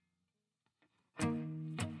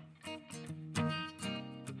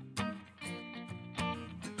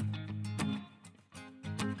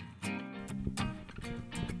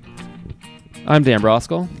I'm Dan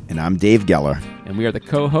Broskell. And I'm Dave Geller. And we are the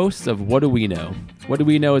co-hosts of What Do We Know? What Do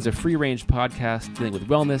We Know is a free-range podcast dealing with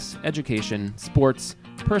wellness, education, sports,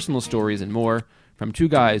 personal stories, and more from two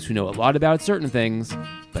guys who know a lot about certain things,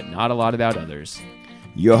 but not a lot about others.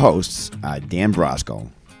 Your hosts are Dan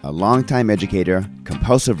Broskell, a longtime educator,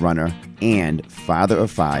 compulsive runner, and father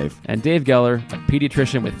of five. And Dave Geller, a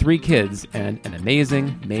pediatrician with 3 kids and an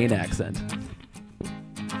amazing Maine accent.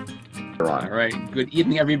 All right. Good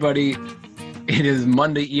evening, everybody. It is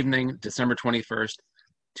Monday evening, December 21st,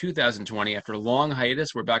 2020. After a long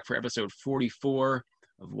hiatus, we're back for episode 44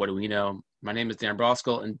 of What Do We Know? My name is Dan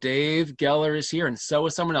Broskell, and Dave Geller is here, and so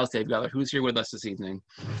is someone else, Dave Geller. Who's here with us this evening?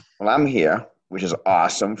 Well, I'm here, which is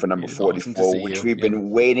awesome for number 44, which we've been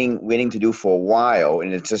waiting to do for a while,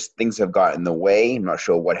 and it's just things have gotten in the way. I'm not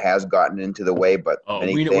sure what has gotten into the way, but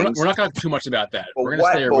many things. We're not going to talk too much about that. We're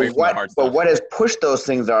going to stay away from the hard stuff. But what has pushed those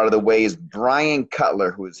things out of the way is Brian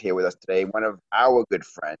Cutler, who is here with us today, one of our good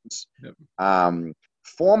friends,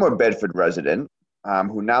 former Bedford resident,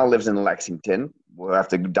 who now lives in Lexington. We'll have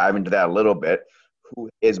to dive into that a little bit. Who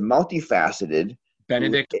is multifaceted?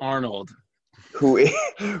 Benedict Arnold. Who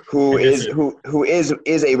is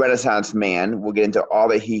a Renaissance man. We'll get into all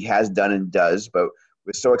that he has done and does, but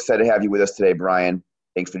we're so excited to have you with us today, Brian.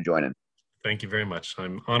 Thanks for joining. Thank you very much.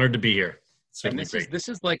 I'm honored to be here. This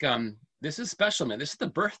is special, man. This is the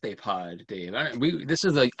birthday pod, Dave. This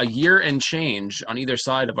is a year and change on either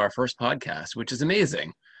side of our first podcast, which is amazing.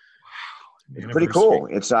 Wow, it's pretty cool.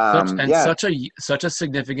 It's such a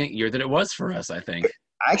significant year that it was for us, I think.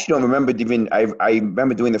 I actually don't remember I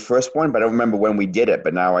remember doing the first one, but I don't remember when we did it.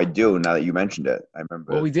 But now I do, now that you mentioned it. I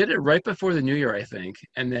remember. Well, we did it right before the new year, I think.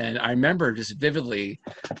 And then I remember just vividly,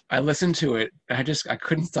 I listened to it. I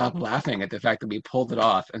couldn't stop laughing at the fact that we pulled it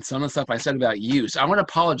off. And some of the stuff I said about you. So I want to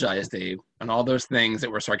apologize, Dave, on all those things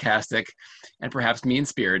that were sarcastic and perhaps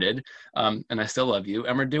mean-spirited. And I still love you.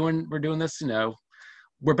 And we're doing this,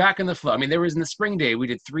 we're back in the flow. I mean, there was in the spring day, we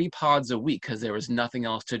did 3 pods a week because there was nothing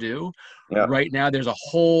else to do. Yeah. Right now, there's a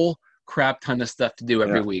whole crap ton of stuff to do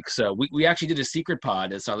every week. So we actually did a secret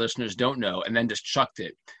pod, as our listeners don't know, and then just chucked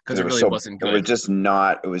it because it really wasn't good.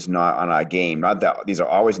 It was not on our game. Not that these are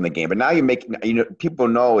always in the game. But now people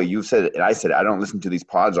know, you said it, and I said it, I don't listen to these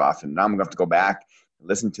pods often. Now I'm going to have to go back and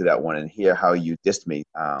listen to that one and hear how you dissed me.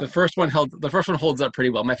 The first one holds up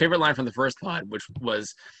pretty well. My favorite line from the first pod, which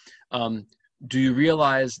was, do you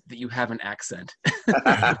realize that you have an accent?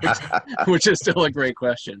 which is still a great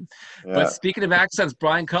question. Yeah. But speaking of accents,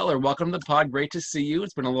 Brian Cutler, welcome to the pod. Great to see you.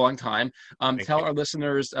 It's been a long time. Tell our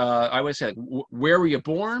listeners, I always say, where were you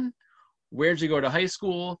born? Where did you go to high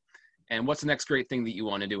school? And what's the next great thing that you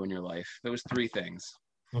want to do in your life? Those 3 things.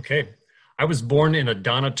 Okay. I was born in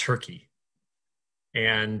Adana, Turkey.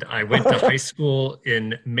 And I went to high school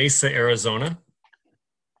in Mesa, Arizona.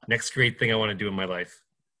 Next great thing I want to do in my life.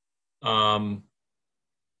 I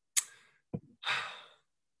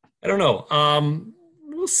don't know.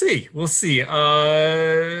 We'll see.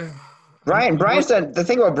 Brian's done, the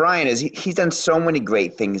thing about Brian is he's done so many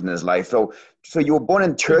great things in his life. So you were born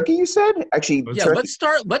in Turkey, you said? Actually, yeah. Turkey?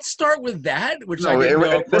 Let's start with that. Which no, I didn't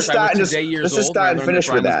know. Let's just start and finish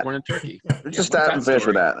with that. Let's just start and finish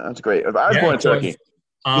with that. That's great. I was born in Turkey.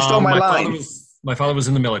 You stole my line. My father was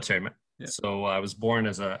in the military, so I was born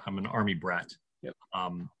I'm an Army brat. Yep.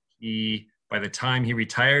 By the time he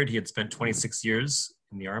retired, he had spent 26 years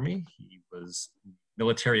in the Army. He was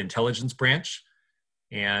military intelligence branch.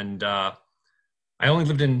 And I only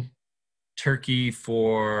lived in Turkey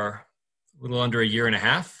for a little under a year and a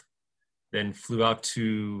half, then flew out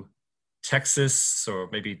to Texas or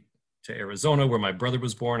maybe to Arizona where my brother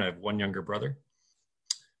was born. I have one younger brother.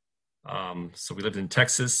 So we lived in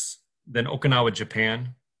Texas, then Okinawa,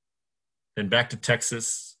 Japan, then back to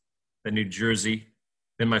Texas, then New Jersey.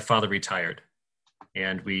 Then my father retired,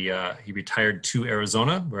 and he retired to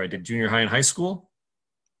Arizona, where I did junior high and high school.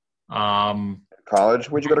 College?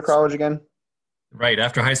 Where'd you go to college again? Right.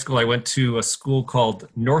 After high school, I went to a school called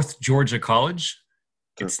North Georgia College.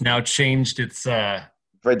 It's now changed. It's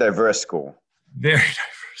very diverse school. Very diverse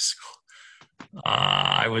school.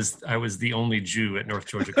 I was the only Jew at North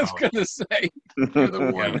Georgia College. I was going to say, you're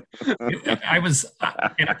the one. I was,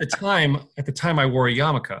 and at the time I wore a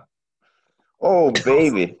yarmulke. Oh,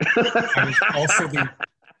 baby.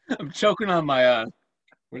 I'm choking on my,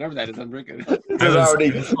 whatever that is, I'm drinking. This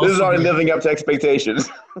is already living up to expectations.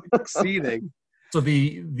 Exceeding. So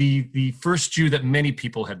the first Jew that many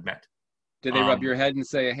people had met. Did they rub your head and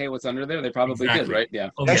say, hey, what's under there? They probably did, right?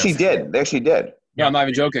 Yeah. They actually did. Yeah, I'm not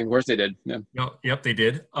even joking. Of course they did. Yeah. No, yep, they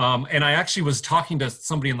did. And I actually was talking to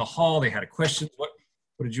somebody in the hall. They had a question.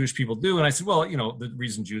 what do Jewish people do? And I said, well, the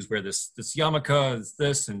reason Jews wear this yarmulke is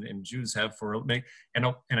this, and Jews have for and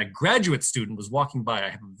a graduate student was walking by. I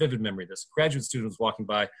have a vivid memory of this. A graduate student was walking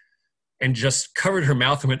by and just covered her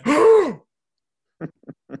mouth and went, oh!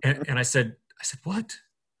 and I said, what?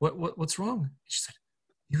 What's wrong? She said,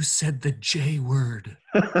 you said the J word.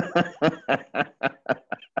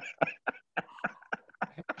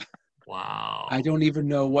 Wow. I don't even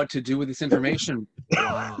know what to do with this information.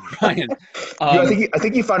 Wow. Brian. I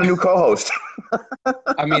think you found a new co-host.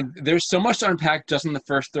 I mean, there's so much to unpack just in the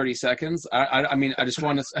first 30 seconds. I mean, I just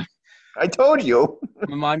want to. I told you.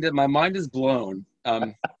 My mind is blown.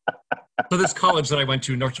 So this college that I went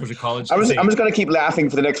to, North Georgia College. I'm just going to keep laughing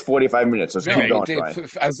for the next 45 minutes. Let's keep going,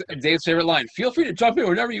 Dave, as Dave's favorite line, feel free to jump in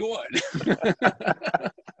whenever you want.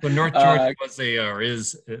 But North Georgia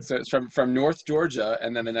is so it's from North Georgia,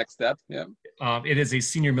 and then the next step, yeah. It is a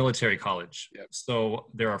senior military college. Yep. So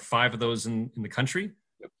there are 5 of those in the country.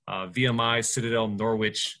 Yep. VMI, Citadel,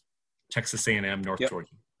 Norwich, Texas A&M, North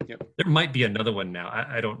Georgia. Yep. There might be another one now.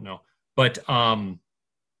 I don't know. But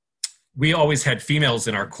we always had females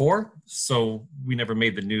in our corps, so we never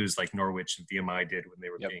made the news like Norwich and VMI did when they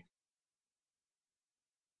were being.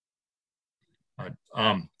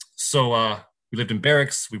 So we lived in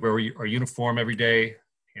barracks. We wore our uniform every day,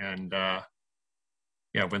 and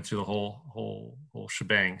went through the whole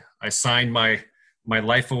shebang. I signed my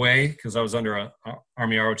life away because I was under a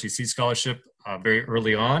Army ROTC scholarship very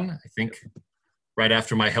early on. I think right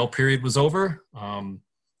after my hell period was over.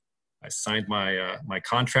 I signed my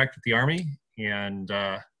contract with the Army, and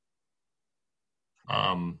I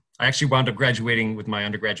actually wound up graduating with my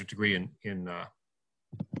undergraduate degree in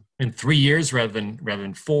 3 years rather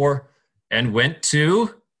than 4, and went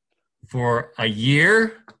for a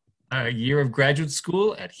year of graduate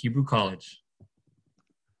school at Hebrew College,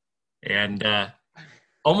 and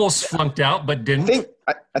almost flunked out, but didn't.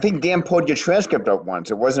 I think Dan pulled your transcript up once.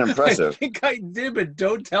 It wasn't impressive. I think I did, but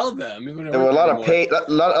don't tell them. There were a lot of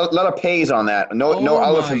pays on that. No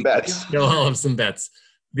olives and bets. No olives and bets.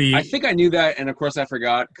 I think I knew that, and of course I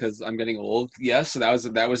forgot because I'm getting old. Yes, so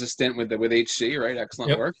that was a stint with HC, right?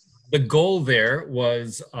 Excellent work. The goal there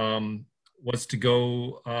was to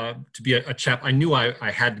go to be a chap. I knew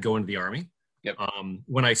I had to go into the Army. Yep.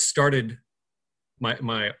 When I started,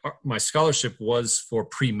 my scholarship was for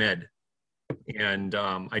pre-med. And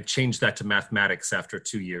I changed that to mathematics after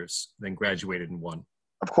 2 years, then graduated in 1.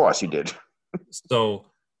 Of course you did. So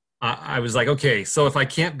I was like, okay, so if I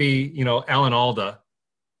can't be, Alan Alda,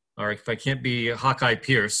 or if I can't be Hawkeye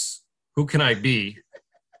Pierce, who can I be?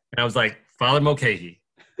 And I was like, Father Mulcahy.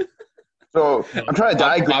 So I'm trying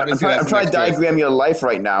to diagram your life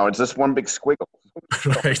right now. It's just one big squiggle.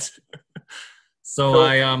 Right. So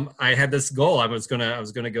I had this goal. I was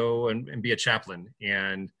gonna go and be a chaplain.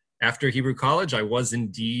 And after Hebrew College, I was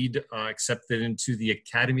indeed accepted into the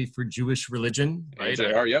Academy for Jewish Religion. Right?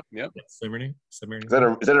 Yep. Seminary. Is that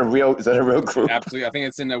a real group? Absolutely. I think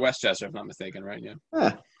it's in Westchester, if I'm not mistaken, right? Yeah.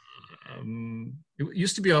 Huh. It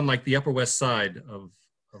used to be on like the Upper West Side of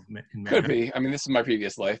in Could be. I mean, this is my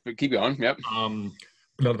previous life, but keep going. Yep.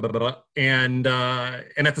 And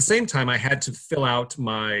at the same time, I had to fill out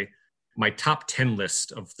my top 10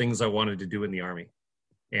 list of things I wanted to do in the Army.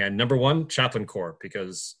 And number 1, chaplain corps,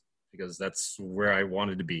 because that's where I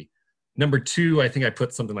wanted to be. Number 2, I think I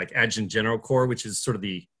put something like Adjutant General Corps, which is sort of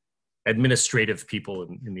the administrative people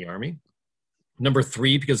in the Army. Number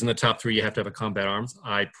 3, because in the top 3 you have to have a combat arms,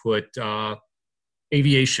 I put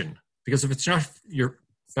aviation, because if it's not your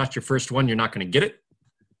first one, you're not going to get it.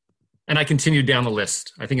 And I continued down the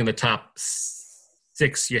list. I think in the top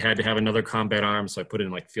 6 you had to have another combat arms, so I put in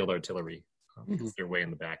like field artillery. They're way in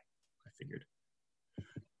the back, I figured.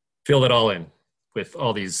 Fill it all in with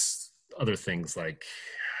all these other things like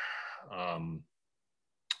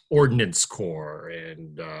Ordnance Corps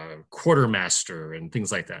and Quartermaster and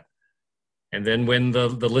things like that. And then when the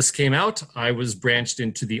list came out, I was branched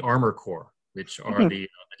into the Armor Corps, which are the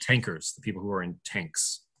tankers, the people who are in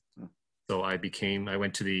tanks. So I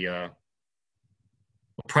went to the,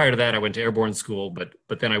 prior to that, I went to airborne school, but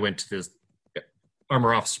then I went to this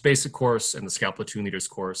Armor Officer Basic course and the Scout Platoon Leaders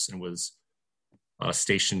course, and was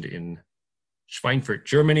stationed in Schweinfurt,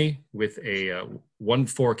 Germany, with a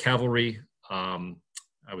 1-4 cavalry.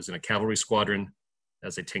 I was in a cavalry squadron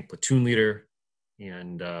as a tank platoon leader,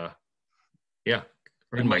 and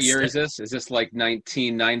And what year is this? Is this like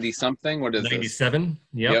 1990 something? What is 97?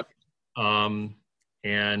 Yep.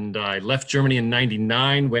 And I left Germany in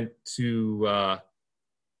 99. Went to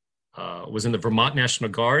was in the Vermont National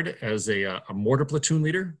Guard as a mortar platoon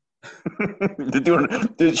leader.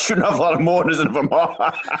 They're shooting off a lot of mortars in Vermont.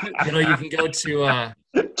 You can go to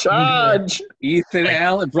Charge! Ethan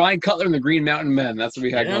Allen, Brian Cutler, and the Green Mountain Men. That's what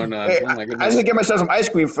we had going on. Hey, Oh my I goodness. just to get myself some ice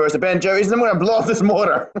cream first, and Ben Jerry's, and then I'm going to blow up this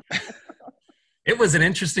mortar. It was an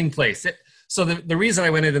interesting place. So the reason I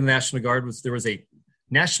went into the National Guard was there was a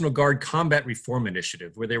National Guard Combat Reform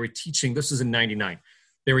Initiative where they were teaching, this was in 99,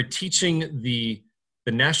 they were teaching the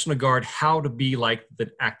National Guard how to be like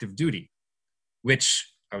the active duty,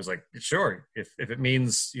 which I was like, sure, if it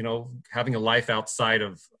means, having a life outside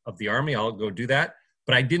of the Army, I'll go do that.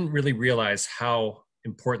 But I didn't really realize how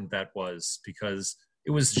important that was, because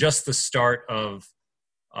it was just the start of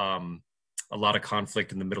a lot of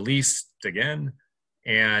conflict in the Middle East again.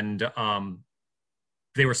 And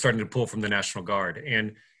they were starting to pull from the National Guard.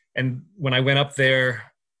 And when I went up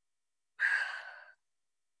there,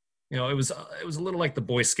 it was a little like the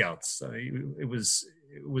Boy Scouts. It was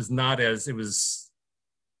not as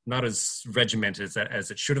regimented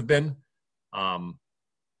as it should have been.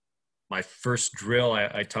 My first drill,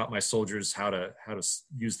 I taught my soldiers how to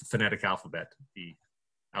use the phonetic alphabet, the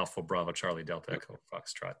Alpha, Bravo, Charlie, Delta, Echo,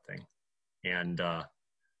 Foxtrot thing, and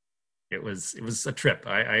it was a trip.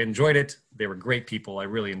 I enjoyed it. They were great people. I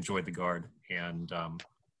really enjoyed the Guard, and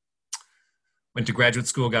went to graduate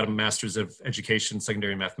school. Got a Master's of Education,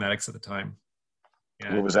 Secondary Mathematics at the time.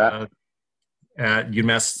 And, what was that? At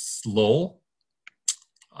UMass Lowell.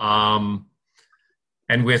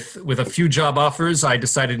 And with a few job offers, I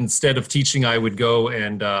decided instead of teaching, I would go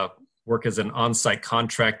and work as an on-site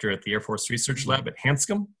contractor at the Air Force Research Lab at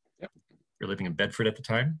Hanscom. Yep. We were living in Bedford at the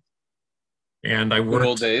time. And I worked. Good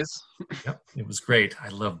old days. Yep, it was great. I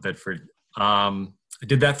love Bedford. I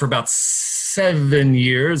did that for about 7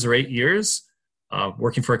 years or 8 years,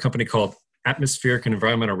 working for a company called Atmospheric and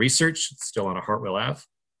Environmental Research. It's still on a Hartwell Ave.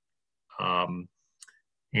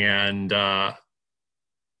 Then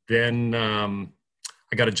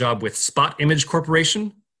I got a job with Spot Image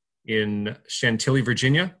Corporation in Chantilly,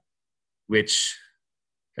 Virginia, which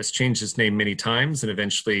has changed its name many times and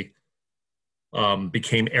eventually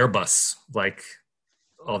became Airbus, like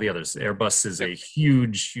all the others. Airbus is a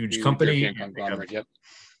huge company. Yep.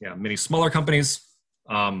 Yeah, many smaller companies.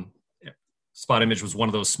 Spot Image was one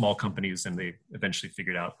of those small companies, and they eventually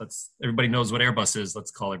figured out, everybody knows what Airbus is,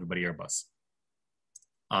 let's call everybody Airbus.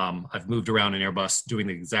 I've moved around in Airbus doing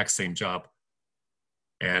the exact same job.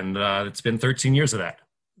 And it's been 13 years of that.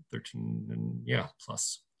 13,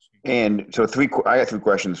 plus. And so I got 3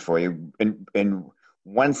 questions for you. In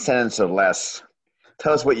one sentence or less,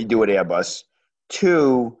 tell us what you do at Airbus.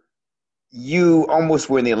 2, you almost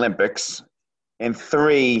were in the Olympics. And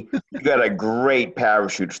 3, you got a great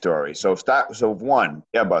parachute story. So 1,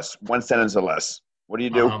 Airbus, one sentence or less. What do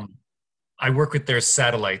you do? I work with their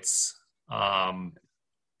satellites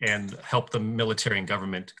and help the military and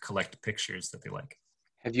government collect pictures that they like.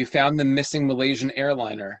 Have you found the missing Malaysian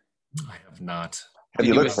airliner? I have not. Have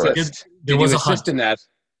you looked for it? There was a assist hunt in that?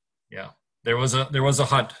 Yeah, there was a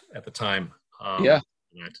hunt at the time.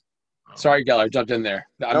 Sorry, Geller, I jumped in there.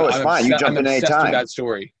 No, it's fine. You jump in any time. With that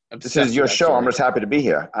story. This is your show. I'm just happy to be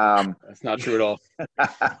here. That's not true at all.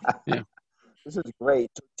 Yeah. This is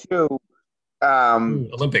great. 2,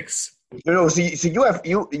 Olympics. So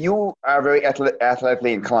you are very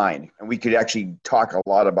athletically inclined, and we could actually talk a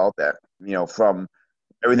lot about that. From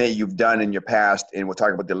everything that you've done in your past, and we'll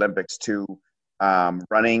talk about the Olympics, to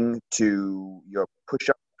running, to your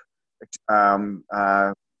push-up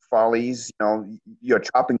follies. You're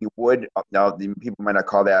chopping your wood. Now, people might not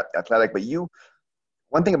call that athletic, but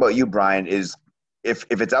one thing about you, Brian, is if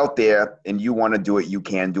it's out there and you want to do it, you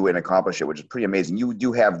can do it and accomplish it, which is pretty amazing. You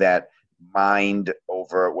do have that mind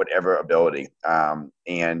over whatever ability.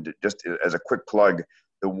 And just as a quick plug,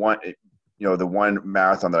 the one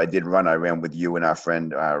marathon that I did run, I ran with you and our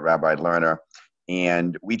friend Rabbi Lerner,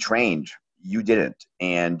 and we trained. You didn't,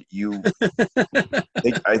 and you.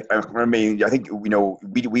 I think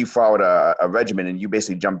we followed a regimen, and you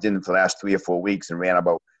basically jumped in for the last 3 or 4 weeks and ran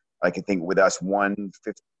about, I think with us,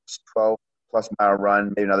 12 plus mile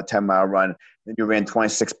run, maybe another 10-mile run. Then you ran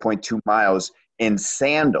 26.2 miles in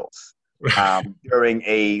sandals during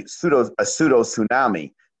a pseudo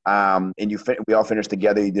tsunami. And we all finished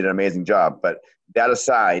together. You did an amazing job. But that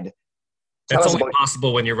aside, that's only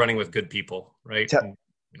possible when you're running with good people, right?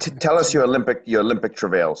 Tell us your Olympic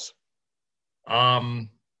travails.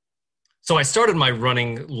 So I started my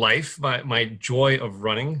running life, my joy of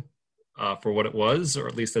running, for what it was, or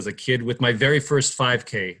at least as a kid, with my very first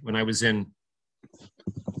 5K when I was in,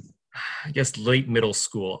 I guess, late middle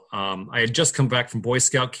school. I had just come back from Boy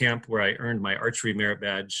Scout camp where I earned my archery merit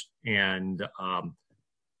badge, and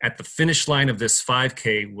at the finish line of this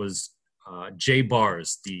 5K was Jay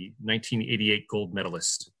Bars, the 1988 gold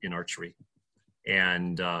medalist in archery.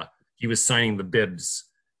 And he was signing the bibs.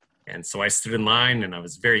 And so I stood in line and I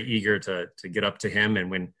was very eager to get up to him. And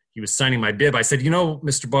when he was signing my bib, I said,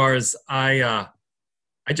 Mr. Bars, I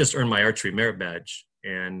just earned my archery merit badge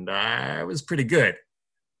and I was pretty good.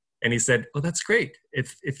 And he said, oh, that's great.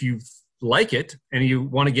 If you like it and you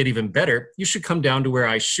want to get even better, you should come down to where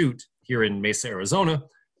I shoot here in Mesa, Arizona,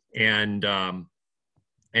 and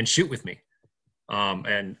shoot with me.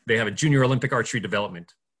 And they have a Junior Olympic Archery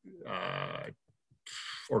Development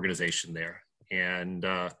organization there. And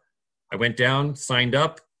I went down, signed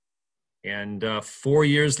up, and 4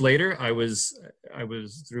 years later, I was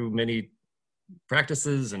through many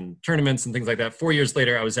practices and tournaments and things like that. 4 years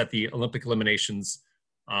later, I was at the Olympic eliminations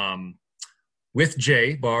with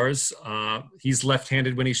Jay Bars. He's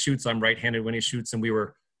left-handed when he shoots. I'm right-handed when he shoots, and we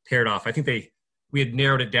were paired off. I think we had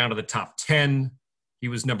narrowed it down to the top 10. He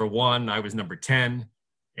was number 1, I was number 10,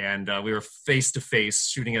 and we were face-to-face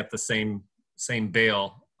shooting at the same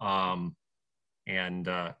bail. And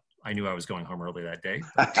I knew I was going home early that day.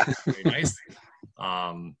 Very nice.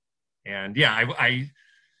 And yeah,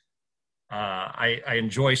 I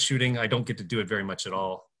enjoy shooting. I don't get to do it very much at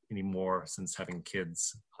all anymore since having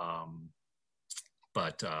kids.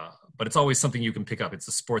 But it's always something you can pick up. It's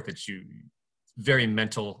a sport that very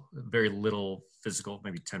mental, very little physical,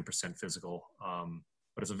 maybe 10% physical.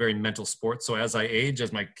 But it's a very mental sport. So as I age,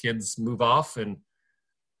 as my kids move off and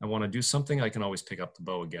I want to do something, I can always pick up the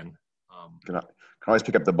bow again. Can always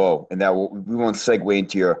pick up the bow, and that we won't segue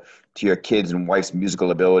into your kids and wife's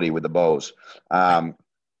musical ability with the bows.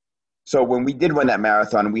 So when we did run that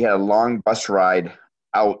marathon, we had a long bus ride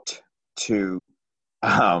out to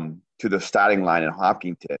the starting line in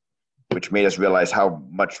Hopkinton, which made us realize how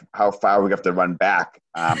far we have to run back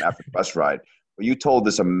after the bus ride. Well, you told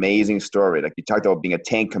this amazing story. Like, you talked about being a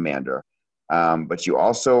tank commander, but you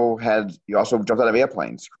also jumped out of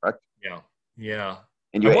airplanes, correct? Yeah.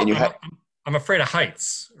 And I'm afraid of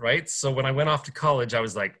heights, right? So when I went off to college, I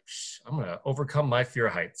was like, I'm going to overcome my fear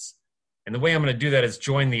of heights. And the way I'm going to do that is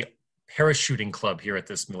join the parachuting club here at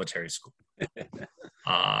this military school.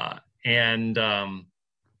 And that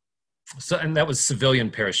was civilian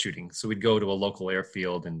parachuting. So we'd go to a local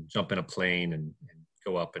airfield and jump in a plane and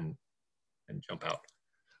go up and jump out.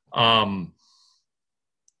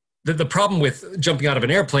 The problem with jumping out of an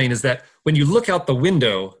airplane is that when you look out the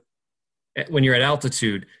window, when you're at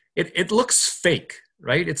altitude, it looks fake,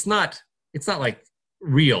 right? It's not like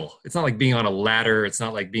real. It's not like being on a ladder. It's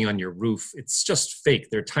not like being on your roof. It's just fake.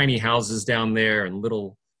 There are tiny houses down there and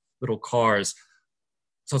little cars.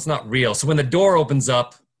 So it's not real. So when the door opens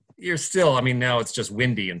up, you're still, now it's just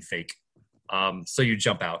windy and fake. So you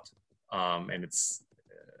jump out, and it's,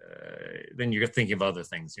 then you're thinking of other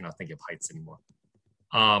things. You're not thinking of heights anymore.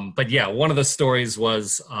 But yeah, one of the stories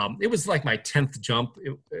was, it was like my 10th jump.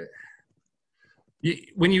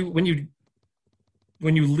 When you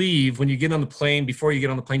leave, when you get on the plane, before you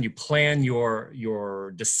get on the plane, you plan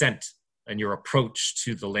your descent and your approach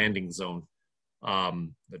to the landing zone,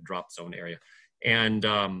 the drop zone area. And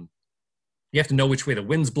you have to know which way the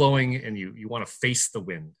wind's blowing, and you want to face the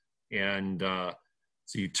wind. And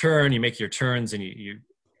so you turn, you make your turns, and you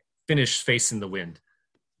finish facing the wind.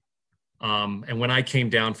 And when I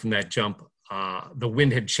came down from that jump, the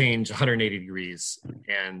wind had changed 180 degrees.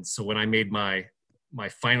 And so when I made my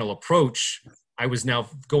final approach, I was now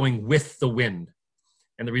going with the wind.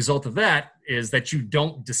 And the result of that is that you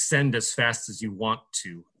don't descend as fast as you want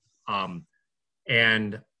to.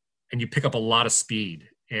 And you pick up a lot of speed.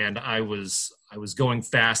 And I was going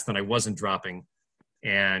fast and I wasn't dropping.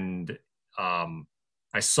 And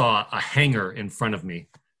I saw a hangar in front of me.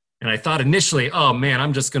 And I thought initially, oh man,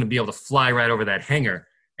 I'm just going to be able to fly right over that hangar.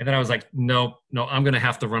 And then I was like, no, I'm going to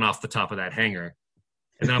have to run off the top of that hangar.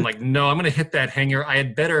 And then I'm like, no, I'm going to hit that hangar. I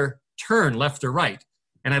had better turn left or right.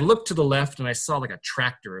 And I looked to the left and I saw like a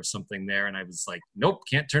tractor or something there. And I was like, nope,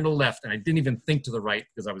 can't turn to the left. And I didn't even think to the right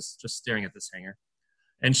because I was just staring at this hangar.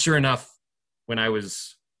 And sure enough, when I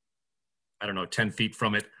was, 10 feet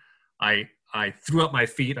from it, I threw up my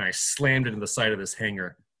feet and I slammed into the side of this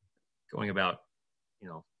hangar going about,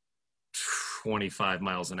 25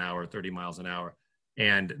 miles an hour, 30 miles an hour.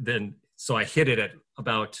 And then, so I hit it at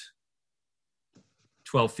about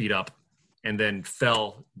 12 feet up and then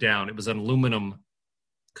fell down. It was an aluminum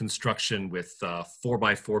construction with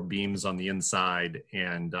 4x4 beams on the inside.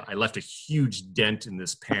 And I left a huge dent in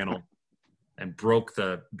this panel and broke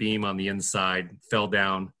the beam on the inside, fell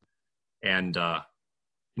down, and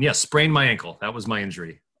sprained my ankle. That was my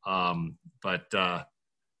injury. But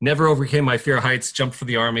never overcame my fear of heights, jumped for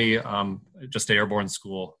the Army, just at airborne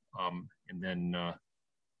school. And then,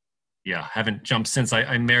 haven't jumped since.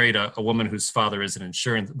 I married a woman whose father was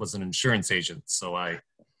an insurance agent. So I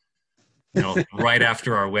Right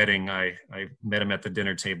after our wedding, I met him at the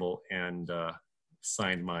dinner table and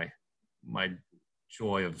signed my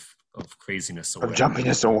joy of craziness away. Of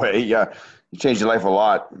jumpiness away. Yeah, you changed your life a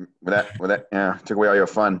lot with that. Yeah, took away all your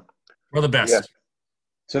fun. We're the best. Yeah.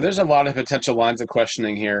 So there's a lot of potential lines of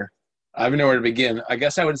questioning here. I don't know where to begin. I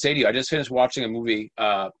guess I would say to you, I just finished watching a movie,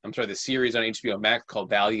 the series on HBO Max called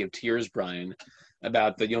Valley of Tears, Brian,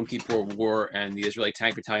 about the Yom Kippur War and the Israeli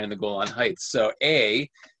tank battalion in the Golan Heights. So A,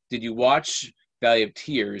 did you watch Valley of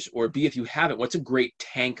Tears? Or B, if you haven't, what's a great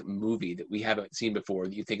tank movie that we haven't seen before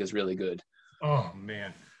that you think is really good? Oh,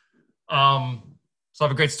 man. So I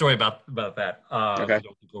have a great story about that. Okay.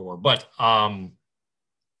 War. But I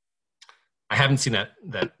haven't seen that.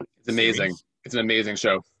 It's amazing. Series. It's an amazing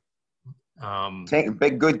show.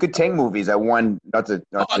 Good tank movies. I won. Not to.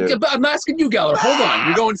 I'm asking you, Geller. Hold on.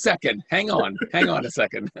 You're going second. Hang on a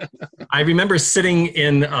second. I remember sitting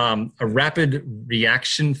in a rapid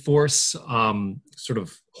reaction force sort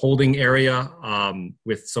of holding area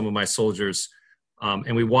with some of my soldiers,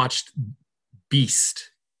 and we watched Beast.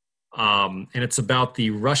 And it's about the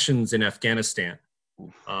Russians in Afghanistan,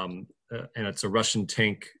 and it's a Russian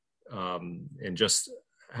tank, and just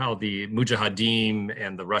how the Mujahideen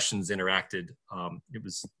and the Russians interacted. It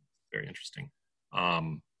was very interesting.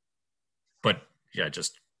 But yeah,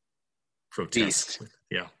 just protest.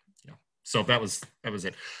 Yeah. So that was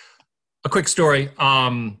it. A quick story.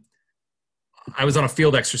 I was on a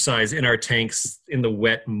field exercise in our tanks in the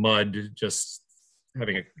wet mud, just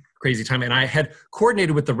having a crazy time. And I had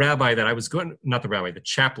coordinated with the rabbi that I was going, not the rabbi, the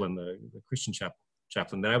chaplain, the Christian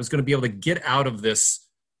chaplain, that I was going to be able to get out of this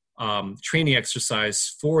training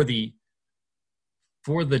exercise for the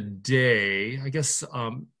day, I guess,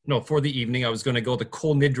 for the evening. I was going to go to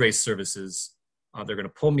Kol Nidre services. They're going to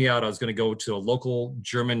pull me out. I was going to go to a local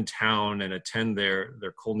German town and attend their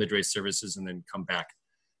Kol Nidre services and then come back.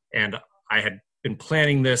 And I had been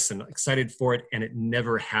planning this and excited for it, and it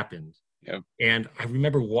never happened. Yep. And I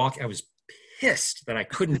remember I was pissed that I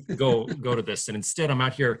couldn't go to this. And instead I'm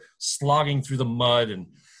out here slogging through the mud and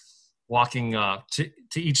walking to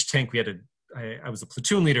each tank. I was a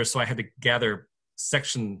platoon leader, so I had to gather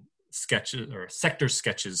section sketches or sector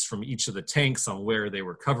sketches from each of the tanks on where they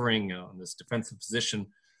were covering on this defensive position.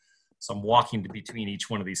 So I'm walking between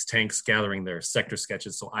each one of these tanks, gathering their sector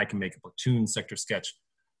sketches so I can make a platoon sector sketch,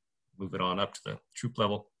 move it on up to the troop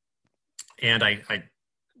level. And I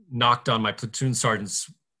knocked on my platoon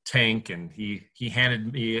sergeant's tank, and he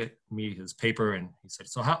handed me his paper, and he said,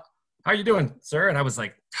 "So how are you doing, sir?" And I was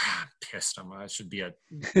like, I'm pissed. I should be at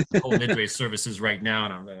Kol Nidre services right now,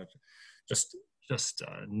 and I'm just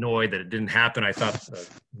annoyed that it didn't happen. I thought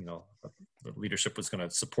the leadership was going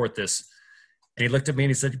to support this. And he looked at me and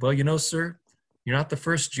he said, "Well, sir, you're not the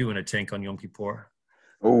first Jew in a tank on Yom Kippur."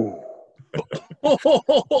 Oh. I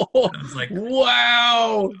was like,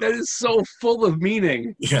 wow, that is so full of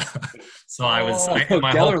meaning. Yeah. So my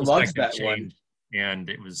whole perspective changed, and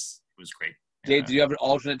it was great. Dave, do you have an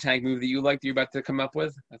alternate tank movie that you like that you're about to come up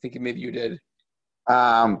with? I think maybe you did.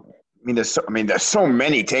 There's so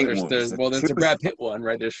many tank movies. There's a Brad Pitt one,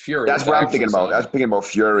 right? There's Fury. That's what I'm thinking about. I was thinking about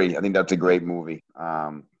Fury. I think that's a great movie.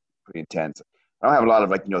 Pretty intense. I don't have a lot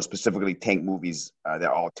of specifically tank movies.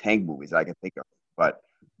 They're all tank movies that I can think of, but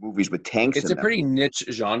movies with tanks. It's a pretty niche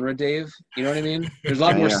genre, Dave. You know what I mean? There's a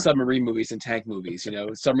lot more submarine movies than tank movies.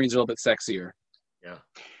 Submarines are a little bit sexier. Yeah.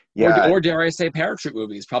 Yeah. Or dare I say parachute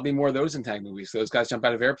movies? Probably more of those than tank movies. Those guys jump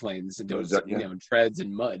out of airplanes and do treads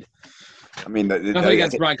and mud. I mean, nothing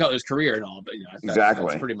against Brian Cutler's career and all, but exactly.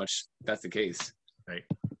 That's pretty much the case. Right.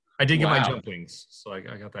 I did get my jump wings, so I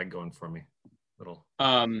got that going for me. Little.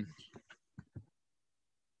 But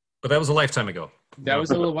that was a lifetime ago. That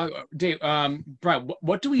was a little while ago. Dave, Brian,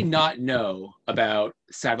 what do we not know about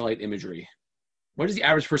satellite imagery? What does the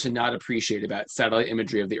average person not appreciate about satellite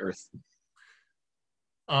imagery of the Earth?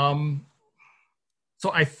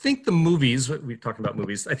 So I think the movies, we've talked about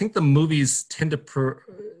movies, I think the movies tend to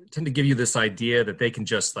give you this idea that they can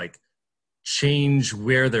just change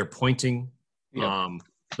where they're pointing. Yep.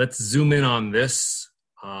 Let's zoom in on this.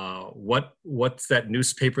 What's that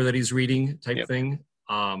newspaper that he's reading type thing?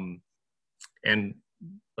 And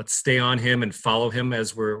let's stay on him and follow him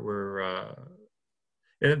as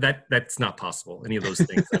that's not possible. Any of those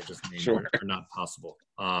things I've just named are not possible.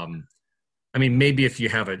 Maybe if you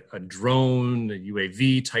have a drone, a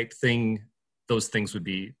UAV type thing, those things would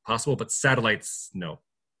be possible, but satellites, no.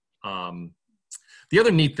 The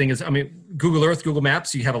other neat thing is, Google Earth, Google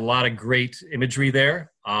Maps, you have a lot of great imagery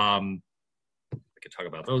there. I could talk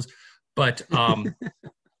about those, but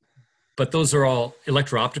but those are all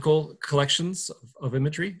electro-optical collections of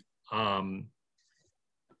imagery.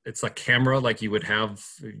 it's a camera like you would have.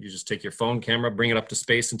 You just take your phone camera, bring it up to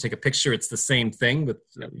space, and take a picture. It's the same thing with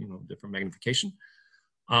different magnification.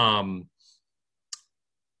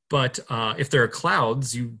 But if there are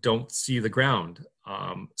clouds, you don't see the ground.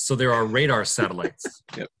 So there are radar satellites,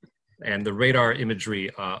 Yep. and the radar imagery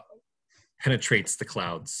penetrates the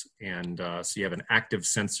clouds, and so you have an active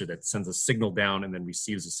sensor that sends a signal down and then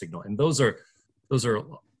receives a signal. And those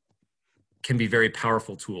can be very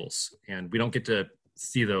powerful tools, and we don't get to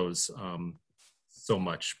see those so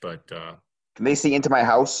much. But can they see into my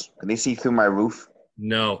house? Can they see through my roof?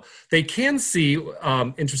 No, they can see,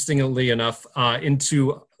 interestingly enough,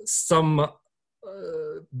 into some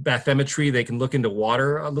bathymetry. They can look into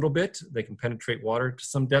water a little bit. They can penetrate water to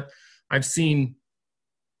some depth. I've seen,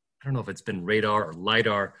 I don't know if it's been radar or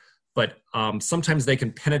LiDAR, but sometimes they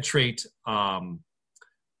can penetrate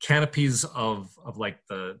canopies of like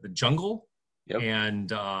the jungle. Yep.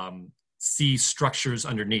 And see structures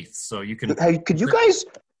underneath. So you can. Hey, could you guys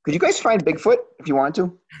find Bigfoot if you want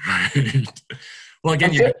to? Right. Well,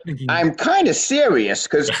 again, I'm kind of serious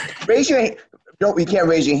because raise your. No, you can't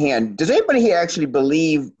raise your hand. Does anybody here actually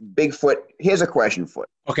believe Bigfoot? Here's a question for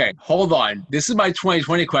you. Okay, hold on. This is my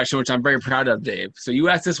 2020 question, which I'm very proud of, Dave. So you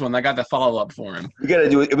asked this one. I got the follow-up for him. We got to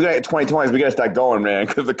do it. If we got 2020, we got to start going, man,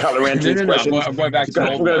 because the color answers questions. I'm going back to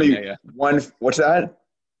the old one. Yeah. What's that?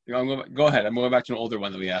 Go ahead. I'm going back to an older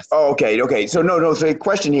one that we asked. Oh, okay. So no. So a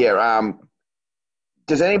question here.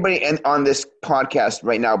 Does anybody on this podcast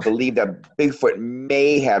right now believe that Bigfoot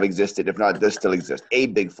may have existed, if not does still exist? A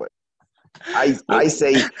Bigfoot. I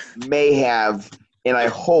say may have, and I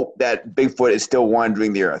hope that Bigfoot is still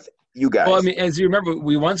wandering the earth. You guys. Well, I mean, as you remember,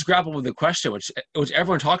 we once grappled with the question, which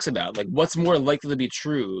everyone talks about, like what's more likely to be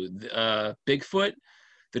true, Bigfoot,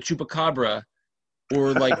 the Chupacabra,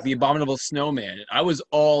 or like the abominable snowman. I was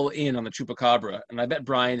all in on the Chupacabra, and I bet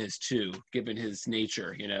Brian is too, given his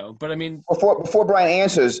nature, But I mean, before Brian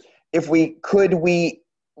answers, if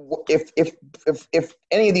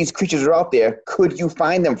any of these creatures are out there, could you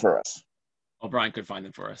find them for us? Well, Brian could find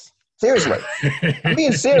them for us. Seriously, I'm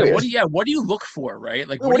being serious. What do you look for, right?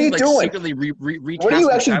 Like, what are you doing? Secretly what are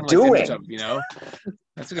you actually doing?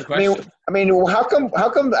 That's a good question. I mean, how come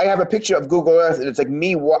I have a picture of Google Earth and it's like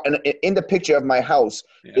me in the picture of my house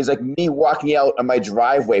is like me walking out on my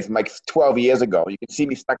driveway from like 12 years ago. You can see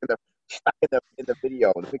me stuck in the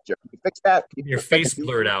video, in the picture. Can you fix that? Your face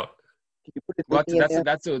blurred out.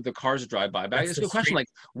 That's the cars that drive by. But I guess a good question, like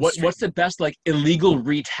what's the best like illegal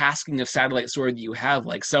retasking of satellite story that you have?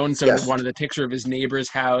 Like so and so wanted a picture of his neighbor's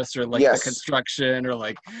house, or like the construction, or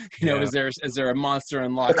like is there a monster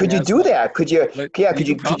unlocked? Could you do that? Could you? Could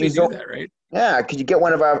you do that? Right? Yeah. Could you get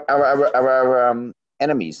one of our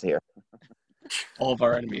enemies here? All of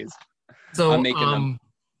our enemies. So I'm making them.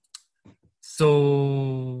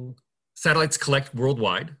 So satellites collect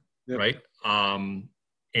worldwide, right?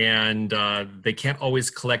 And they can't always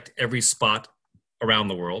collect every spot around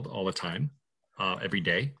the world all the time, every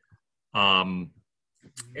day. And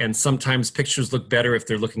sometimes pictures look better if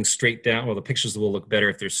they're looking straight down. Well, the pictures will look better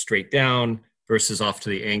if they're straight down versus off to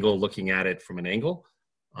the angle, looking at it from an angle,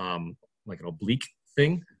 like an oblique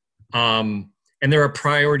thing. And there are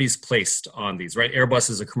priorities placed on these, right? Airbus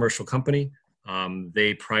is a commercial company.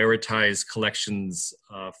 They prioritize collections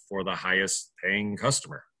for the highest paying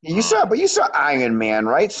customer. You saw Iron Man,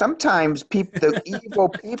 right? Sometimes the evil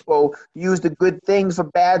people use the good things for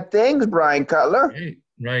bad things, Brian Cutler.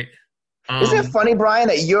 Right. Isn't it funny, Brian,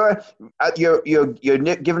 that your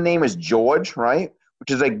given name is George, right? Which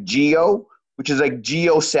is like Geo,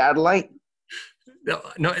 satellite.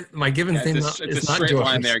 No, my given name is not straight George.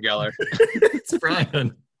 Line there, Geller. It's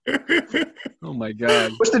Brian. Oh my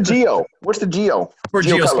God. What's the Geo? For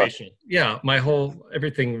geospatial. Yeah,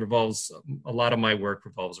 everything a lot of my work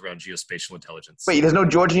revolves around geospatial intelligence. Wait, there's no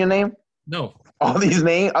George in your name? No. All these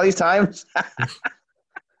times?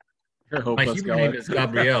 My Hebrew name is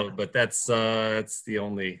Gabriel, but that's the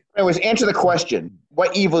only. Anyways, answer the question.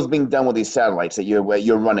 What evil is being done with these satellites that you're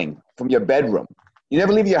running from your bedroom? You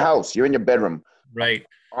never leave your house. You're in your bedroom. Right.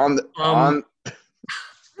 I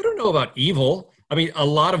don't know about evil. I mean, a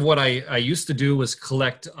lot of what I used to do was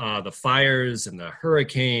collect the fires and the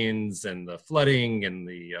hurricanes and the flooding and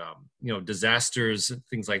the disasters and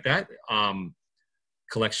things like that.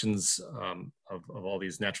 Collections of all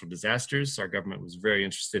these natural disasters. Our government was very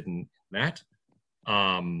interested in that.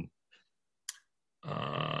 How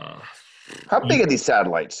big are these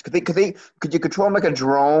satellites? Could you control them like a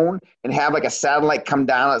drone and have like a satellite come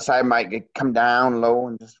down outside, might come down low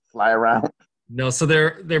and just fly around? No, so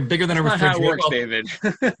they're bigger than a refrigerator. That's not how it works, David.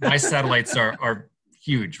 My satellites are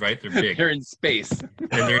huge, right? They're big. They're in space. And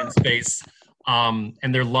they're in space. And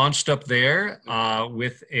they're launched up there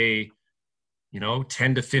with a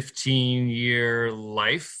 10 to 15 year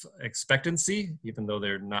life expectancy, even though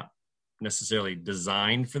they're not necessarily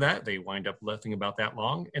designed for that. They wind up living about that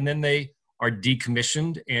long. And then they are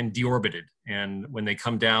decommissioned and deorbited. And when they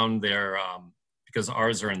come down, they're, because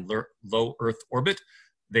ours are in low Earth orbit,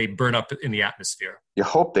 they burn up in the atmosphere. You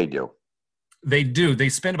hope they do. They do. They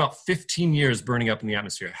spend about 15 years burning up in the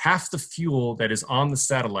atmosphere. Half the fuel that is on the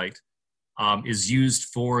satellite is used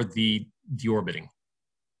for the deorbiting.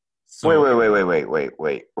 So,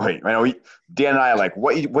 wait. I know Dan and I are like,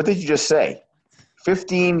 what did you just say?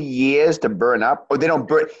 15 years to burn up? Or they don't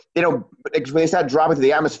burn, when they start dropping to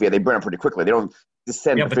the atmosphere, they burn up pretty quickly. They don't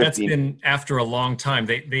descend yeah, for but 15. that's been after a long time.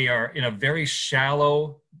 They are in a very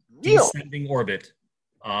shallow descending orbit.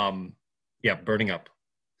 Burning up.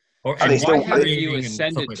 Why haven't you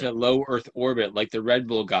ascended to low Earth orbit like the Red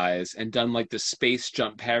Bull guys and done like the space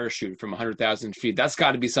jump parachute from 100,000 feet? That's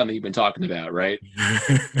got to be something you've been talking about, right?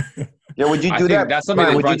 Yeah, would you do that? That's something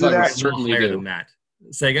that Brian would certainly do. Than that.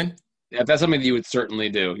 Say again? Yeah, that's something that you would certainly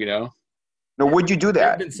do, No, would you do that? There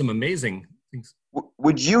have been some amazing things.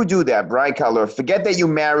 Would you do that, Brian Cutler? Forget that you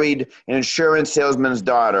married an insurance salesman's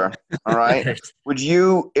daughter, all right? Would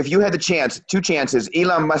you, if you had the chance, two chances,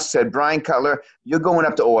 Elon Musk said, Brian Cutler, you're going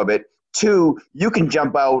up to orbit. 2, you can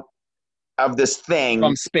jump out of this thing.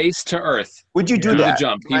 From space to Earth. Would you do that? The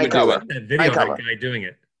jump. He would do it. That video of that guy doing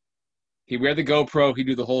it. He'd wear the GoPro. He'd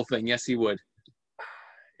do the whole thing. Yes, he would.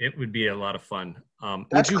 It would be a lot of fun.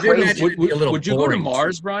 Would you go to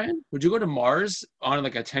Mars, Brian? Would you go to Mars on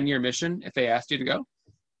like a 10-year mission if they asked you to go?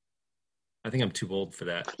 I think I'm too old for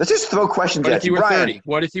that. Let's just throw questions at you. What if you were 30?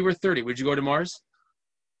 What if you were 30? Would you go to Mars?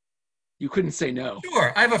 You couldn't say no.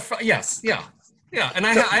 Sure. I have yes. Yeah. And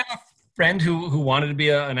I have a friend who wanted to be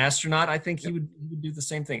an astronaut. I think he would do the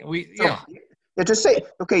same thing. Yeah, just say,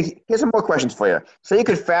 okay, here's some more questions for you. Say you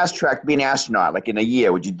could fast track being an astronaut, like in a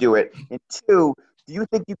year, would you do it? And 2, do you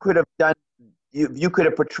think you could have you could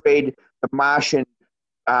have portrayed the Martian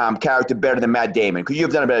character better than Matt Damon? Could you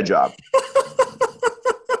have done a better job?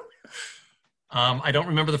 I don't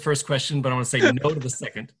remember the first question, but I want to say no to the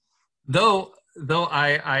second. Though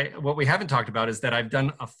I what we haven't talked about is that I've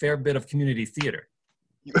done a fair bit of community theater.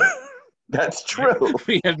 That's true.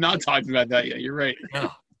 We have not talked about that yet. You're right.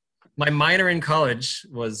 Yeah. My minor in college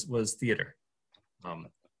was theater,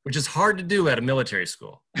 which is hard to do at a military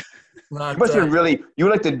school. You must have you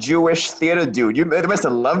were like the Jewish theater dude. They must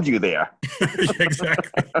have loved you there.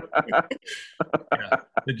 Exactly.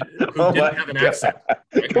 Who didn't have an accent.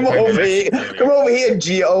 Come over here,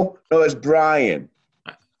 Gio. No, it's Brian.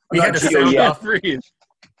 We had to sound off.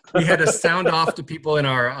 We had to sound off to people in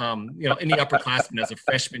our, in the upperclassmen. As a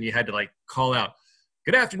freshman, you had to like call out,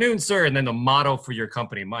 "Good afternoon, sir," and then the motto for your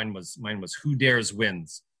company. Mine was "Who dares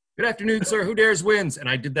wins." Good afternoon, sir. Who dares wins? And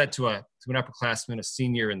I did that to an upperclassman, a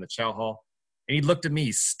senior in the chow hall. And he looked at me,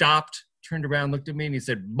 he stopped, turned around, looked at me, and he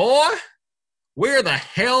said, "Boy, where the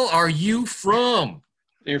hell are you from?"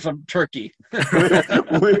 You're from Turkey.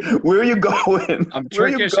 Where are you going? I'm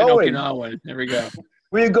Turkish and Okinawan. There we go.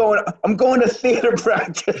 Where are you going? I'm going to theater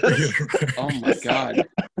practice. Oh, my God.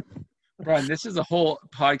 Brian, this is a whole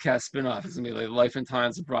podcast spinoff. It's going to be like Life and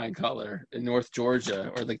Times of Brian Cutler in North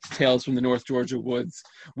Georgia, or like Tales from the North Georgia Woods.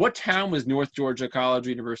 What town was North Georgia College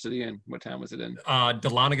University in? What town was it in?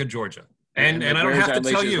 Dahlonega, Georgia. And I don't have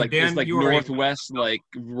to tell you, Dan, it's like northwest, like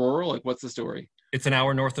rural. Like, what's the story? It's an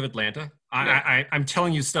hour north of Atlanta. I'm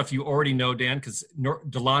telling you stuff you already know, Dan, because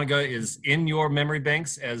Dahlonega is in your memory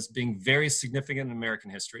banks as being very significant in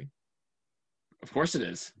American history. Of course it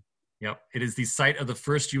is. Yep. It is the site of the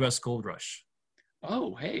first U.S. gold rush.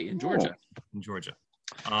 Oh, hey, in Georgia. In Georgia.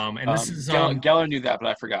 And this is... Geller knew that, but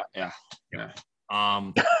I forgot. Yeah. Yeah.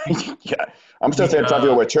 I'm still trying to talk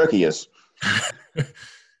about where Turkey is.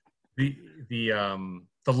 The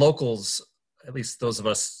locals, at least those of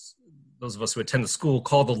us who attend the school,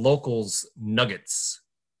 call the locals nuggets.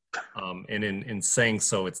 And in saying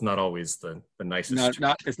so, it's not always the nicest.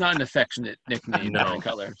 It's not an affectionate nickname, no. Brian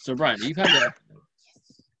Cutler. So, Brian, you've had to...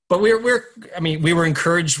 But we were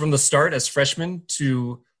encouraged from the start as freshmen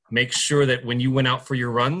to make sure that when you went out for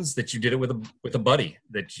your runs, that you did it with a buddy.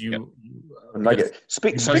 That you nugget.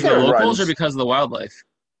 Speaking of the locals, runs, or because of the wildlife.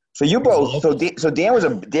 So you both. So Dan was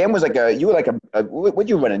like a. You were like a. What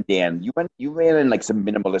you run in, Dan? You ran in like some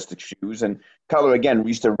minimalistic shoes, and Cutler again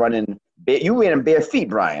used to run in. You ran in bare feet,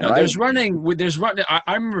 Brian. No, right? There's running. I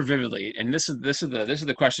remember vividly, and this is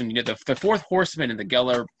the question. You know, the fourth horseman in the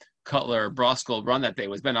Geller, Cutler, Broskell run that day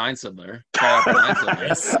was Ben Einsidler.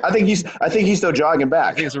 I think he's still jogging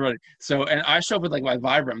back. I think he's running. So, and I show up with like my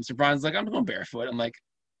Vibrams. So Brian's like, "I'm going barefoot." I'm like,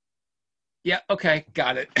 Yeah. Okay.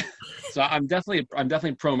 Got it. So I'm definitely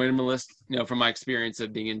pro minimalist, from my experience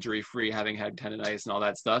of being injury free, having had tendonitis and all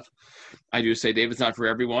that stuff. I do say David's not for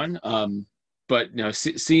everyone. But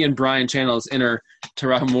seeing Brian Channel's inner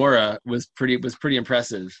Tarahumara was pretty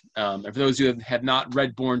impressive. And for those who have not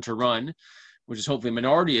read Born to Run, which is hopefully a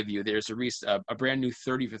minority of you, there's a brand new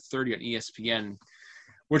 30 for 30 on ESPN,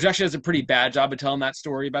 which actually does a pretty bad job of telling that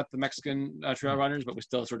story about the Mexican trail runners, but was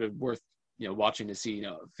still sort of worth watching to see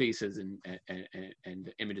faces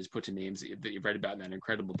and images put to names that you've read about in that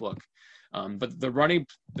incredible book. But the running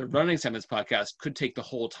segments podcast could take the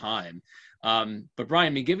whole time. But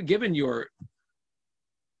Brian, I mean, given your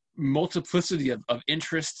multiplicity of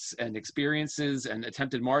interests and experiences and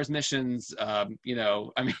attempted Mars missions, I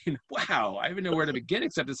mean, wow, I don't even know where to begin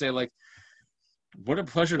except to say, like, what a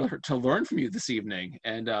pleasure to learn from you this evening.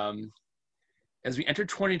 And as we enter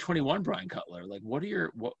 2021, Brian Cutler, like,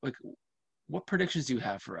 what predictions do you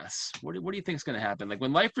have for us? What do you think is going to happen? Like,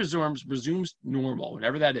 when life resumes normal,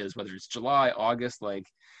 whenever that is, whether it's July, August, like,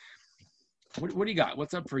 what do you got?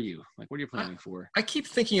 What's up for you? Like, what are you planning for? I keep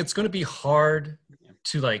thinking it's going to be hard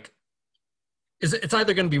to it's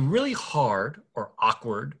either going to be really hard or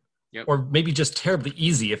awkward, or maybe just terribly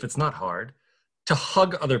easy if it's not hard to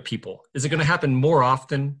hug other people. Is it going to happen more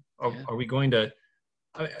often? Are we going to,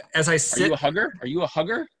 as I sit? Are you a hugger? Are you a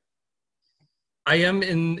hugger? I am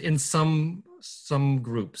in some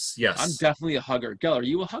groups. Yes. I'm definitely a hugger. Geller, are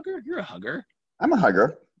you a hugger? You're a hugger. I'm a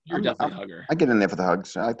hugger. You're definitely a hugger. I get in there for the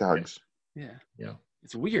hugs. I like the hugs. Yeah.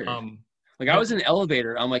 It's weird. I was in an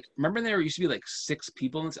elevator. I'm like, remember there used to be like 6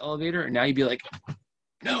 people in this elevator, and now you'd be like,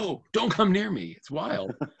 no, don't come near me. It's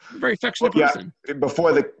wild. I'm a very affectionate person.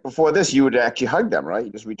 Before this, you would actually hug them, right?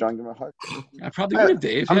 You just reach out and give them a hug. I probably would,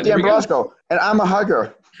 Dave. I'm Dan Brosco, and I'm a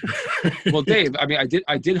hugger. Well, Dave, I mean,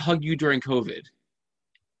 I did hug you during COVID.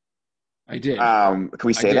 I did. Can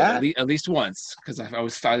we say that? At least once, because I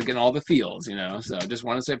was getting all the feels, So I just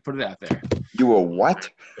want to put it out there. You were what?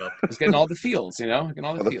 I was getting all the feels, getting all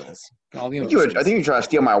the feels. All the I think you're trying to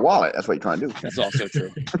steal my wallet. That's what you're trying to do. That's also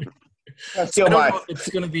true. I don't know if it's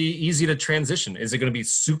going to be easy to transition. Is it going to be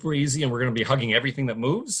super easy and we're going to be hugging everything that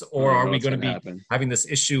moves? Or are we going to be having this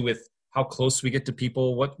issue with how close we get to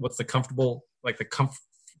people? What's the comfortable, like the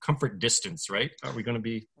comfort distance, right? Are we going to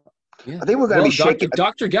be... Yeah. I think we're going to be shaking.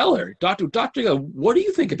 Dr. Geller, Dr. Geller, what do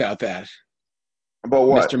you think about that? About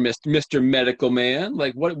what? Mr. Medical Man,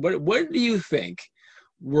 like what do you think?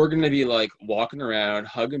 We're going to be like walking around,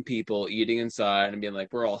 hugging people, eating inside, and being like,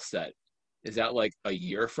 we're all set. Is that like a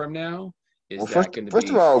year from now? First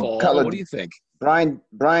of all, fall? Cutler, what do you think? Brian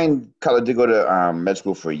Cutler did go to med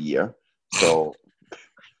school for a year, so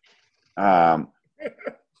nice.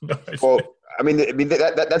 Well, I mean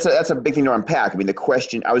that's a big thing to unpack. I mean, the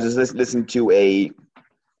question, I was just listening to a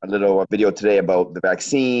little video today about the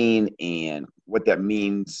vaccine and what that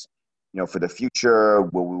means, for the future.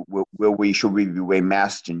 Should we be wearing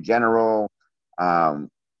masks in general?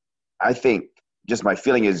 I think just my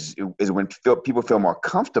feeling is when people feel more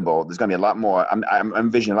comfortable, there's going to be a lot more. I'm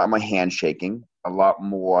envisioning a lot more handshaking, a lot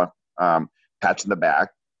more pats in the back.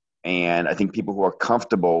 And I think people who are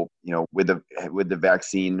comfortable, with the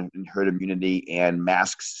vaccine and herd immunity and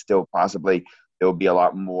masks still possibly, there will be a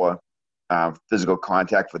lot more physical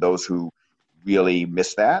contact for those who really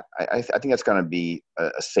miss that. I think that's going to be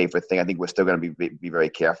a safer thing. I think we're still going to be very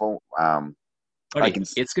careful.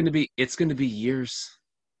 It's going to be years.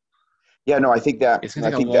 Yeah, no, I think that it's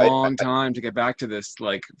going to take a long time to get back to this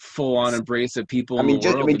like full-on embrace of people.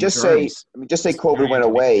 Just say COVID went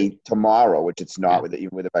away tomorrow, which it's not even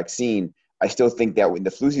with the vaccine. I still think that when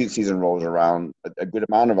the flu season rolls around, a good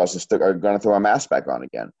amount of us are going to throw our mask back on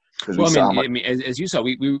again. As you saw,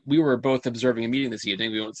 we were both observing a meeting this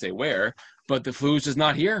evening. We won't say where, but the flu is just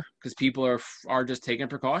not here because people are just taking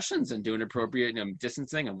precautions and doing appropriate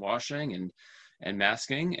distancing and washing and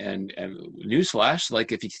masking and newsflash,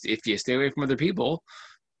 like if you stay away from other people,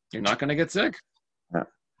 you're not going to get sick.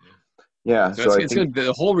 Yeah. So it's good.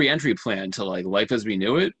 The whole reentry plan to like life as we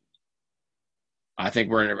knew it. I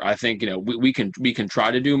think we can try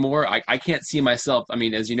to do more. I can't see myself. I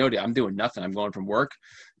mean, as you know, I'm doing nothing. I'm going from work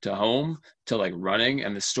to home to like running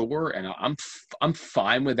and the store, and I'm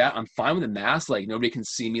fine with that. I'm fine with the mask. Like nobody can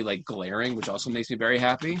see me like glaring, which also makes me very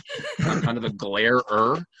happy. I'm kind of a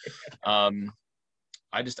glarer.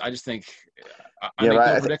 I just think I make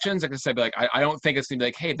no predictions. Like I said, like I don't think it's gonna be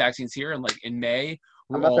like, hey, vaccine's here, and like in May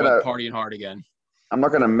we're all like partying hard again. I'm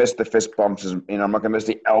not gonna miss the fist bumps. I'm not gonna miss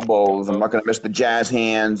the elbows. I'm not gonna miss the jazz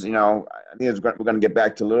hands. I think we're gonna get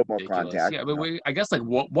back to a little more contact. Yeah, but I guess like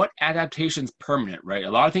what adaptation's permanent, right?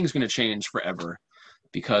 A lot of things are gonna change forever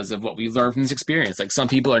because of what we learned from this experience. Like some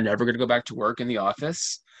people are never gonna go back to work in the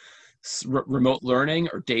office. remote learning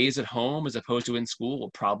or days at home as opposed to in school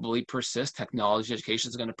will probably persist. Technology education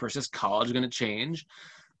is going to persist. College is going to change.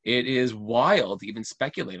 It is wild to even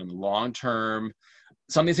speculate on the long term.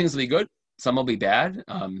 Some of these things will be good. Some will be bad.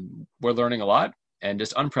 We're learning a lot and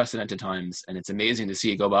just unprecedented times. And it's amazing to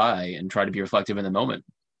see it go by and try to be reflective in the moment.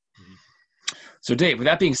 Mm-hmm. So Dave, with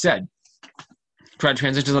that being said, try to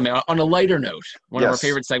transition to something on a lighter note. One of our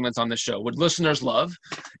favorite segments on this show, what listeners love,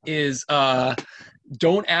 is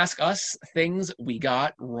don't ask us things we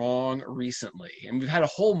got wrong recently. And we've had a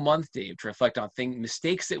whole month, Dave, to reflect on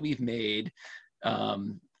mistakes that we've made,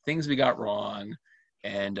 things we got wrong.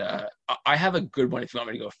 And I have a good one if you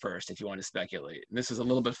want me to go first, if you want to speculate. And this is a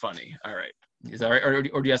little bit funny. All right. Is that right? Or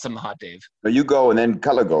do you have something hot, Dave? No, you go and then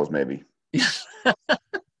color goes maybe.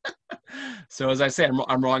 So as I say,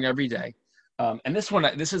 I'm wrong every day. And this one,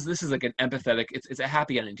 this is like an empathetic, it's a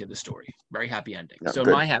happy ending to the story. Very happy ending. Yeah, so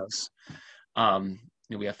good. In my house,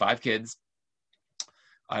 we have 5 kids.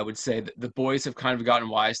 I would say that the boys have kind of gotten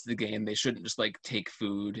wise to the game. They shouldn't just like take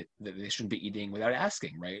food that they shouldn't be eating without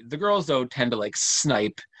asking, right? The girls though tend to like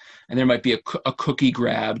snipe, and there might be a cookie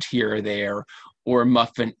grabbed here or there, or a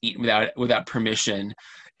muffin eaten without permission,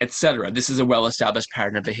 etc. This is a well-established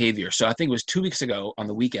pattern of behavior. So I think it was 2 weeks ago on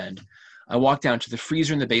the weekend, I walked down to the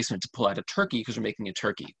freezer in the basement to pull out a turkey because we're making a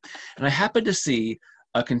turkey. And I happened to see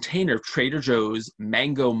a container of Trader Joe's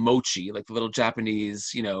mango mochi, like the little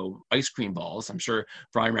Japanese, ice cream balls. I'm sure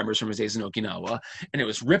Brian remembers from his days in Okinawa. And it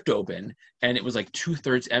was ripped open and it was like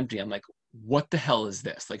 2/3 empty. I'm like, what the hell is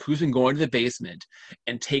this? Like, who's been going to the basement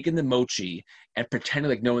and taking the mochi and pretending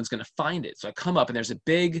like no one's going to find it? So I come up and there's a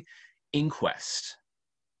big inquest.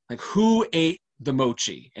 Like, who ate the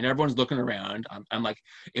mochi? And everyone's looking around. I'm like,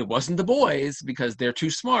 it wasn't the boys because they're too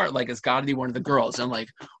smart. Like, it's got to be one of the girls. And I'm like,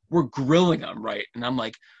 we're grilling them, right? And I'm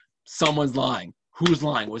like, someone's lying. Who's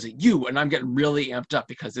lying? Was it you? And I'm getting really amped up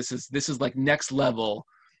because this is like next level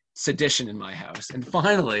sedition in my house. And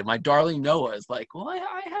finally, my darling Noah is like, well,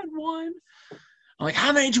 I had one. I'm like,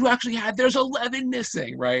 how many did you actually have? There's 11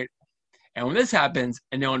 missing, right? And when this happens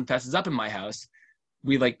and no one fesses up in my house,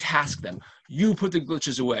 we like task them. You put the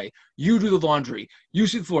glitches away. You do the laundry. You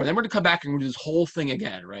sweep the floor. Then we're going to come back and do this whole thing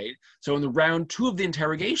again, right? So in the round 2 of the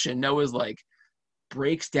interrogation, Noah's like,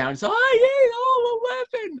 breaks down. So I ate all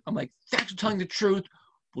 11. I'm like, thanks for telling the truth.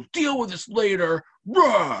 We'll deal with this later.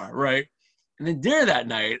 Rah! Right? And then dinner that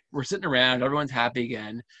night, we're sitting around. Everyone's happy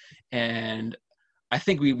again. And I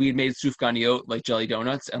think we had made soufganiot, like jelly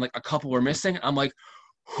donuts, and like a couple were missing. I'm like,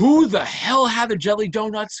 who the hell had the jelly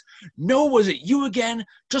donuts? No, was it you again?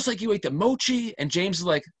 Just like you ate the mochi? And James is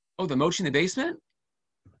like, oh, the mochi in the basement?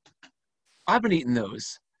 I've been eating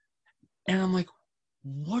those. And I'm like,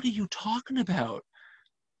 what are you talking about?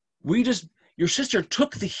 Your sister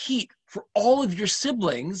took the heat for all of your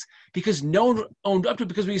siblings because no one owned up to it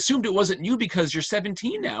because we assumed it wasn't you because you're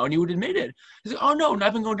 17 now and you would admit it. He's like, oh no, and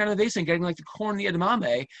I've been going down to the basement getting like the corn and the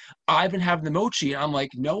edamame. I've been having the mochi. And I'm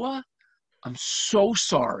like, Noah, I'm so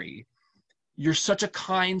sorry. You're such a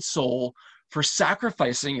kind soul for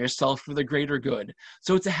sacrificing yourself for the greater good.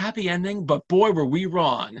 So it's a happy ending, but boy, were we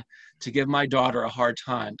wrong to give my daughter a hard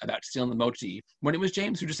time about stealing the mochi when it was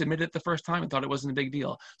James who just admitted it the first time and thought it wasn't a big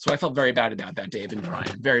deal. So I felt very bad about that, Dave and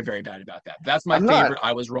Brian. Very, very bad about that. That's my favorite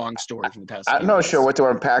I was wrong story from the past. I'm not sure what to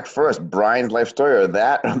unpack first, Brian's life story or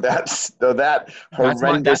that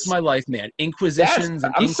horrendous. That's my life, man. Inquisitions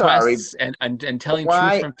and inquests and telling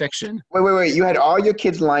truth from fiction. Wait. You had all your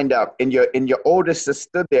kids lined up and your oldest sister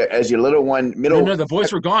stood there as your little one, middle. No, the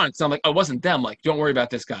boys were gone. So I'm like, oh, it wasn't them. Like, don't worry about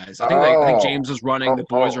this, guys. I think James was running. The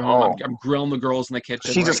boys are home. I'm grilling the girls in the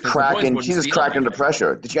kitchen. She's just cracking under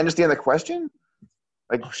pressure. Did you understand the question?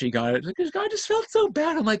 Like, she got it. Like, I just felt so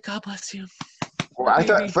bad. I'm like, God bless you. Well, I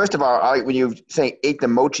thought, first of all, when you say ate the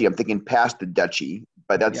mochi, I'm thinking past the duchy.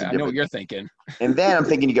 But that's I know what you're thinking. And then I'm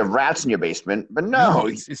thinking you get rats in your basement. But no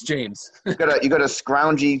it's James. you got a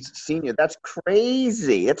scroungy senior. That's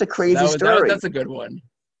crazy. That's a crazy story. That's a good one.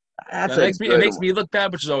 It makes me look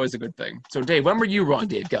bad, which is always a good thing. So, Dave, when were you wrong,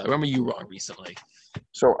 Dave Geller? When were you wrong recently?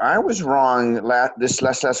 So I was wrong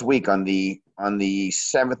last week on the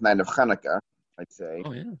 7th night of Hanukkah, I'd say.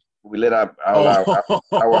 Oh, yeah. We lit up our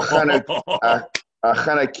Hanukkah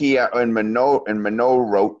and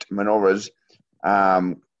menorahs.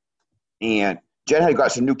 And Jen had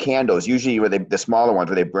got some new candles, usually the smaller ones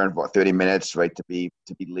where they burn for 30 minutes, right, to be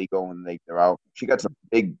legal, and they're out. She got some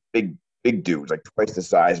big dudes, like twice the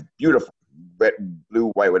size, beautiful, red,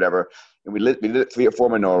 blue, white, whatever. And we lit 3 or 4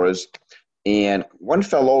 menorahs, and one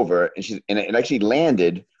fell over, and it actually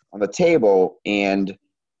landed on the table and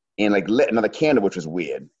like lit another candle, which was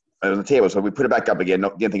weird, on the table. So we put it back up again. No,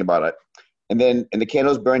 didn't think about it. And the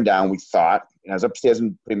candles burned down. We thought and I was upstairs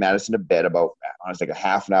and putting Madison to bed about, honestly, like a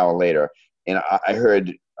half an hour later, and I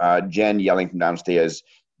heard Jen yelling from downstairs,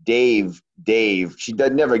 Dave. She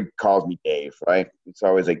never calls me Dave, right? It's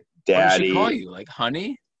always like Daddy. What does she call you? Like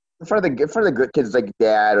honey? In front of the good kids, like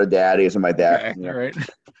Dad or Daddy or something like that. Okay, all right.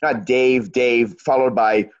 Not Dave, followed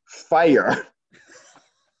by fire.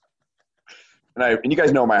 And you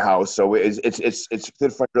guys know my house, so it's to the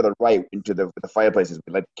front to the right into the fireplaces.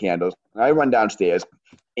 We light the candles. And I run downstairs,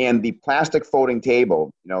 and the plastic folding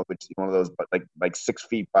table, which is one of those like 6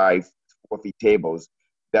 feet by 4 feet tables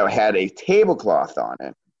that had a tablecloth on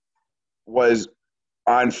it, was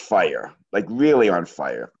on fire, like really on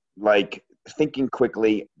fire. Like thinking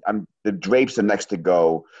quickly, the drapes are next to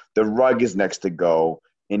go, the rug is next to go,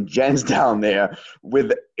 and Jen's down there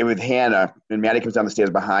with Hannah, and Maddie comes down the stairs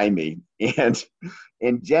behind me, and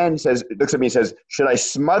Jen looks at me and says, "Should I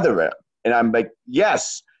smother it?" And I'm like,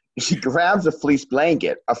 "Yes." And she grabs a fleece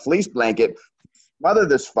blanket, smother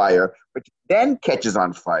this fire, which then catches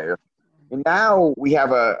on fire, and now we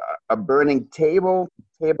have a burning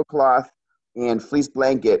tablecloth, and fleece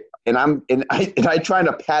blanket, and I trying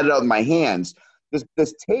to pat it out with my hands.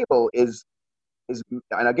 This table is, and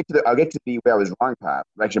I'll get to the where I was wrong part.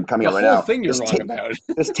 Actually, I'm coming up right now. The whole thing you're wrong about.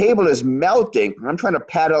 This table is melting, and I'm trying to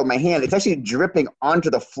pat it out with my hand. It's actually dripping onto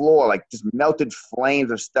the floor, like just melted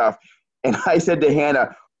flames of stuff. And I said to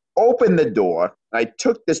Hannah, "Open the door." And I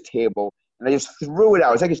took this table and I just threw it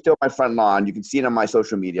out. It's actually still on my front lawn. You can see it on my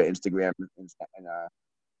social media, Instagram and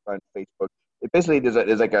on Facebook. It basically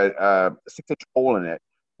there's like a 6-inch hole in it,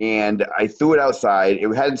 and I threw it outside.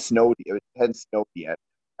 It hadn't snowed yet.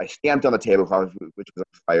 I stamped on the tablecloth, which was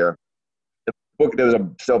on fire. There was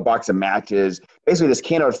still a box of matches. Basically, this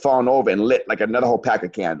candle had fallen over and lit like another whole pack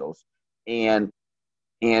of candles. And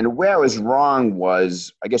where I was wrong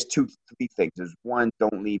was, I guess, three things. There's one,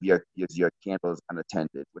 don't leave your candles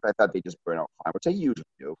unattended, which I thought they just burn out fine, which I usually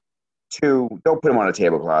do. 2, don't put them on a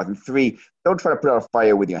tablecloth. And 3, don't try to put out a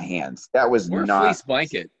fire with your hands. That was or not. A fleece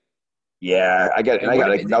blanket. Yeah, I got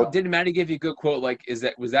it. Didn't Maddie give you a good quote? Like,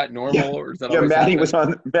 was that normal, or is that? Yeah, Maddie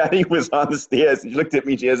happen? Maddie was on the stairs. She looked at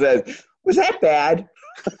me. She said, "Was that bad?"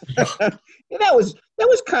 Yeah, that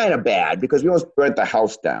was kind of bad because we almost burnt the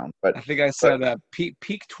house down. But I think I said peak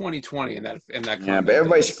 2020 in that. Yeah, but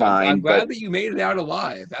everybody's fine. I'm glad that you made it out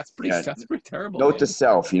alive. That's pretty terrible. Note to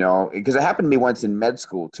self, because it happened to me once in med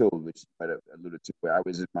school too, which you might have alluded to, where I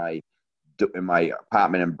was in my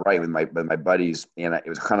apartment in Brighton with my buddies, and it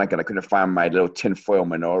was Hanukkah, and I couldn't find my little tinfoil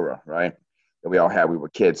menorah, right, that we all had. We were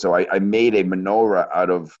kids, so I made a menorah out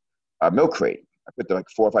of a milk crate. I put like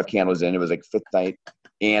 4 or 5 candles in. It was like fifth night,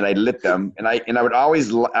 and I lit them. And I would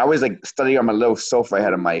always like study on my little sofa I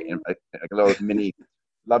had like a little mini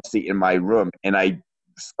love seat in my room, and I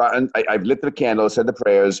lit the candles, said the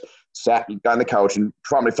prayers, got on the couch, and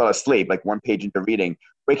probably fell asleep like one page into reading,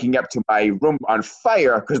 waking up to my room on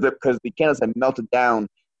fire because the candles had melted down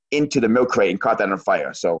into the milk crate and caught that on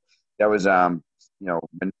fire. So that was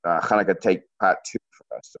Hanukkah take part 2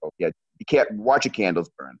 for us. So yeah, you can't watch your candles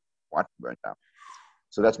burn. Watch them burn down.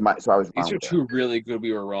 So I was wrong. These are 2 really good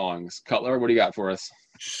we were wrongs. Cutler, what do you got for us?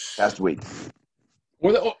 Past week.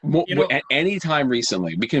 At any time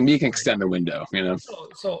recently, we can extend the window.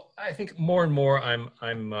 So I think more and more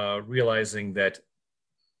I'm realizing that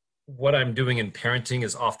what I'm doing in parenting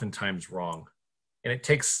is oftentimes wrong, and it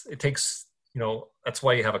takes that's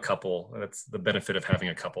why you have a couple. That's the benefit of having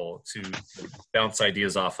a couple to bounce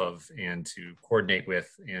ideas off of and to coordinate with.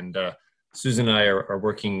 And Susan and I are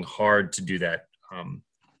working hard to do that.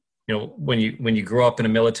 When you grow up in a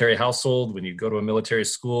military household, when you go to a military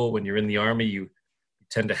school, when you're in the Army, you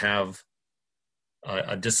tend to have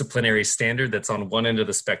a disciplinary standard that's on one end of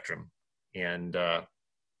the spectrum, and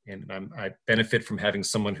I benefit from having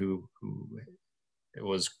someone who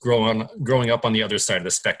was growing up on the other side of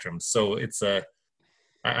the spectrum. So it's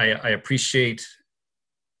I appreciate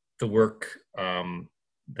the work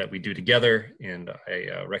that we do together, and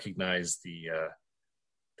I recognize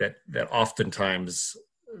that oftentimes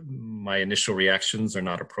my initial reactions are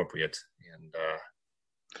not appropriate. And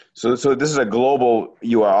so this is a global.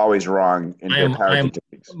 You are always wrong in your parenting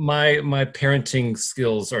techniques. My parenting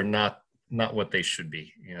skills are not what they should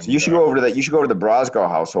be. And, so you should go over to that. You should go to the Brosgo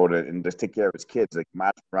household and just take care of his kids, like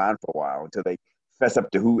march around for a while until they fess up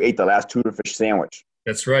to who ate the last tuna fish sandwich.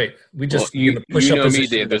 That's right. We just push up me,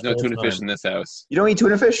 Dave. There's no tuna fish in this house. You don't eat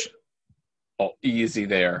tuna fish? Oh, easy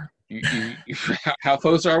there. How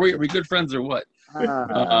close are we? Are we good friends or what?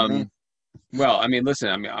 Well, I mean, listen.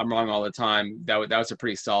 I mean, I'm wrong all the time. That was a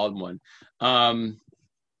pretty solid one. A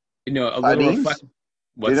little reflect.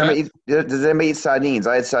 Does anybody eat sardines?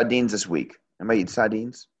 I had sardines this week. Anybody eat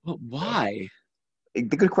sardines? Well, why? The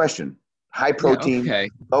good question. High protein, okay.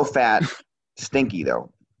 low fat, stinky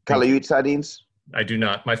though. Cutler, you eat sardines? I do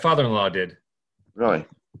not. My father-in-law did. Really?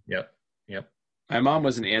 Yep. My mom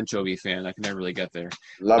was an anchovy fan. I could never really get there.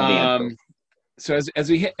 Love the anchovy. So as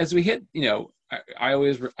we hit,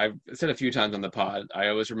 I've said a few times on the pod, I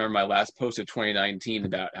always remember my last post of 2019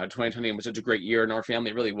 about how 2020 was such a great year in our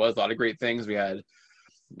family. It really was a lot of great things. We had,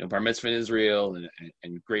 bar mitzvah in Israel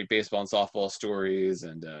and great baseball and softball stories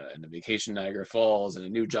and a vacation in Niagara Falls and a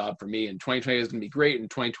new job for me. And 2020 is going to be great. And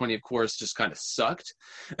 2020, of course, just kind of sucked.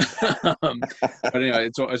 But anyway,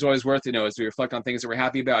 it's always worth, as we reflect on things that we're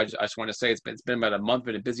happy about. I just want to say it's been about a month,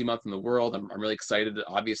 been a busy month in the world. I'm really excited,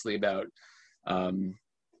 obviously, about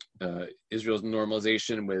Israel's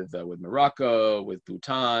normalization with Morocco, with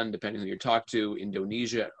Bhutan, depending who you talk to.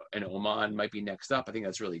 Indonesia and Oman might be next up. I think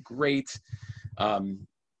that's really great.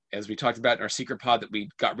 As we talked about in our secret pod that we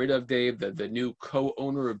got rid of, Dave, the new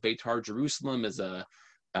co-owner of Beitar Jerusalem is a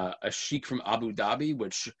sheikh from Abu Dhabi,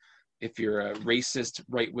 which, if you're a racist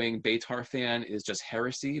right-wing Beitar fan, is just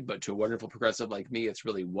heresy. But to a wonderful progressive like me, it's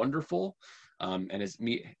really wonderful. And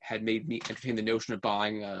had made me entertain the notion of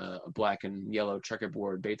buying a black and yellow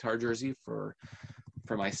checkerboard Beitar jersey for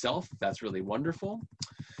myself. That's really wonderful.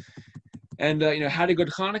 And, had a good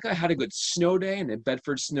Hanukkah, had a good snow day, and the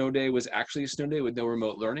Bedford snow day was actually a snow day with no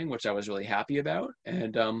remote learning, which I was really happy about.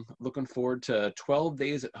 And looking forward to 12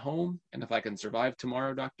 days at home. And if I can survive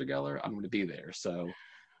tomorrow, Dr. Geller, I'm going to be there. So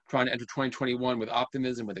trying to enter 2021 with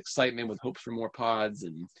optimism, with excitement, with hopes for more pods.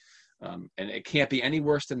 And it can't be any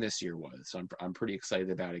worse than this year was. So I'm pretty excited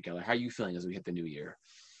about it, Geller. How are you feeling as we hit the new year?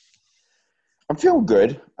 I'm feeling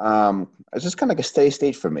good. It's just kind of like a steady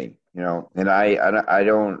state for me, and I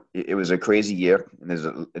don't, it was a crazy year, and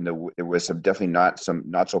there was definitely not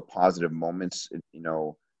so positive moments,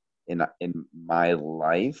 in my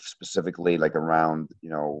life, specifically like around,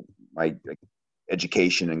 my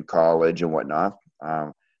education and college and whatnot.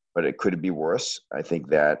 But it could be worse. I think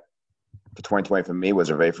that for 2020 for me was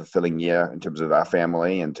a very fulfilling year in terms of our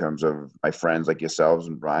family, in terms of my friends like yourselves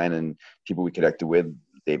and Brian and people we connected with,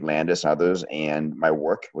 Dave Landis and others, and my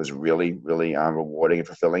work was really, really rewarding and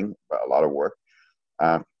fulfilling. A lot of work.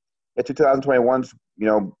 2021,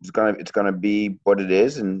 it's gonna be what it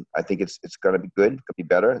is, and I think it's gonna be good. It could be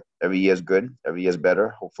better. Every year is good. Every year is better,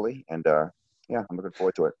 hopefully. And I'm looking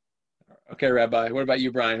forward to it. Okay, Rabbi. What about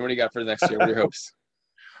you, Brian? What do you got for the next year? What are your hopes?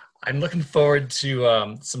 I'm looking forward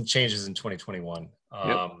to some changes in 2021,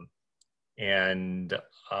 Yep. and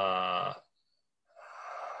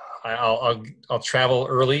I'll travel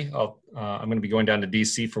early. I'm going to be going down to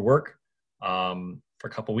DC for work for a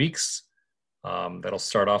couple weeks. That'll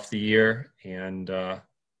start off the year, and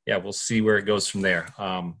we'll see where it goes from there.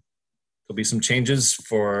 There'll be some changes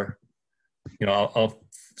for, I'll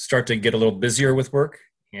start to get a little busier with work,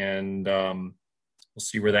 and we'll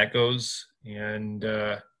see where that goes. And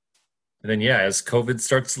then as COVID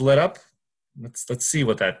starts to let up, let's see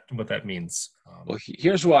what that means. Well,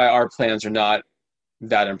 here's why our plans are not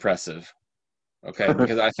that impressive. Okay,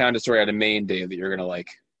 because I found a story out of Maine, Dave, that you're gonna like.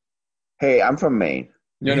 Hey, I'm from Maine.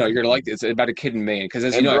 No, you're gonna like this. It's about a kid in Maine. Because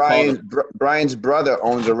as and you know, Brian's brother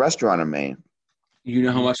owns a restaurant in Maine. You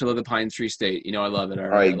know how much I love the Pine Tree State. I love it. All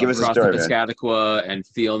right, give us a story, man. Piscataqua and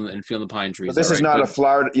feeling the pine trees. But this is not a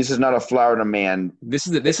Florida. This is not a Florida man. This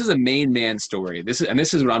is a Maine man story. This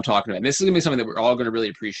is what I'm talking about. And this is gonna be something that we're all gonna really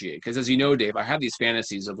appreciate. Because as you know, Dave, I have these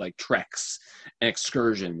fantasies of like treks and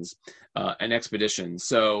excursions and expeditions.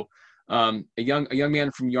 So a young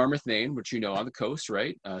man from Yarmouth, Maine, which on the coast,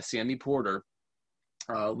 right? Sammy Porter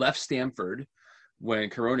left Stanford when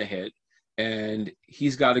Corona hit. And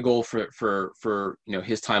he's got a goal for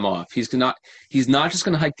his time off. He's not just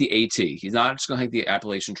going to hike the AT. He's not just going to hike the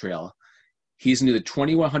Appalachian Trail. He's going to do the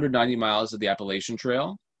 2,190 miles of the Appalachian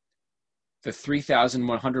Trail, the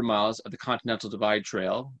 3,100 miles of the Continental Divide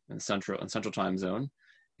Trail in Central Time Zone.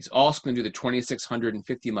 He's also going to do the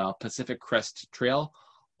 2,650-mile Pacific Crest Trail,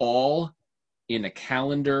 all in a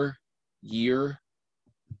calendar year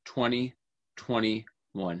 2021.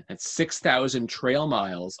 That's 6,000 trail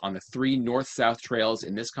miles on the 3 north-south trails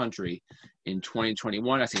in this country in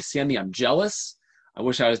 2021. I say, Sammy, I'm jealous. I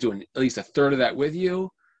wish I was doing at least a third of that with you.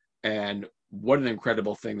 And what an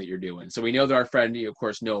incredible thing that you're doing. So we know that our friend, of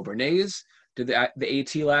course, Noah Bernays did the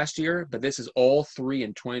AT last year, but this is all 3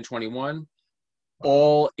 in 2021,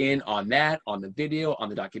 all in on that, on the video, on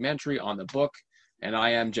the documentary, on the book. And I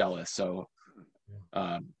am jealous. So we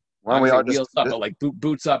all wheels up, but like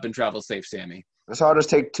boots up and travel safe, Sammy. So I'll just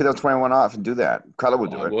take 2021 off and do that. Color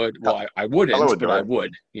would do it. I wouldn't, but I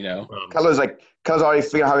would, Color's already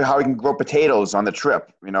figuring out how he can grow potatoes on the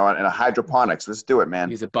trip, in a hydroponics. Let's do it, man.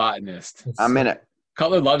 He's a botanist. I'm in it.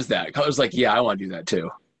 Cutler loves that. Cutler's like, yeah, I want to do that too.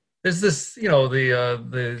 there's this,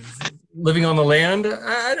 the living on the land.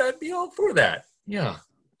 I'd be all for that. Yeah.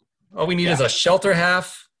 All we need is a shelter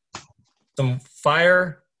half, some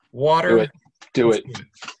fire, water. Do it.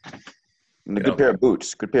 And a good pair of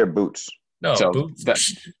boots. Good pair of boots. No, So boots.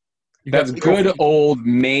 That's good old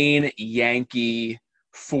Maine Yankee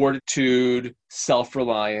fortitude,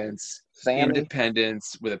 self-reliance,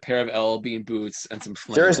 independence with a pair of L Bean boots and some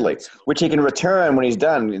flannel. Seriously, which he can return when he's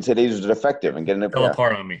done and say these are defective and get in a fell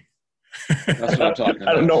apart on me. That's what I'm talking about.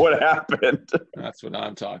 I don't know what happened. That's what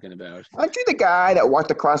I'm talking about. Aren't you the guy that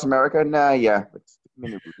walked across America? Nah, yeah.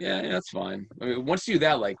 Yeah, that's fine. I mean, once you do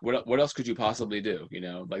that, like, what else could you possibly do? You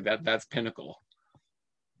know, like that's pinnacle.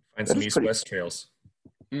 Find some east-west trails.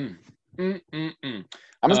 I'm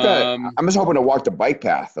just hoping to walk the bike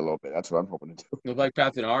path a little bit. That's what I'm hoping to do. The bike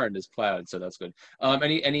path in our end is plowed, so that's good.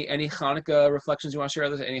 Any Hanukkah reflections you want to share?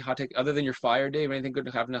 Any hot take other than your fire, Dave? Anything good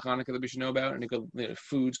to happen in Hanukkah that we should know about? Any good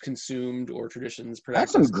foods consumed or traditions? I had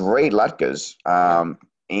some great latkes,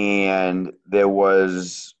 and there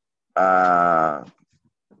was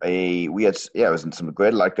it was in some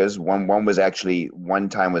great latkes. One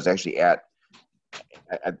time was actually at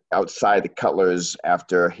outside the Cutlers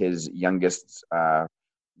after his youngest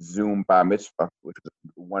Zoom bar mitzvah, which was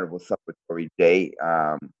a wonderful celebratory day.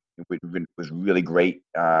 It was really great.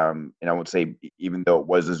 And I would say, even though it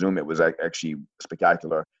was a Zoom, it was actually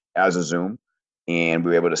spectacular as a Zoom. And we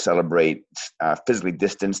were able to celebrate physically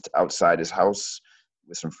distanced outside his house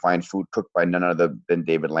with some fine food cooked by none other than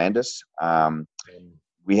David Landis.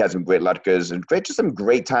 We had some great latkes and just some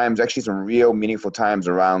great times, actually some real meaningful times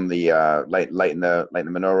around the lighting the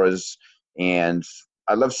menorahs. And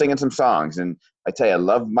I love singing some songs. And I tell you, I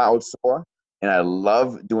love Ma'od Sor, and I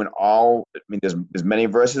love doing there's many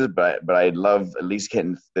verses, but I love at least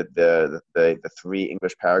getting the 3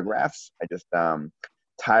 English paragraphs. I just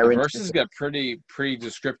Tyrant. The verses get pretty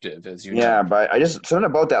descriptive, as you know. Yeah, but I just something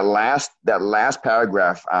about that last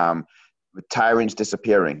paragraph. With tyrants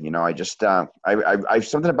disappearing, I just I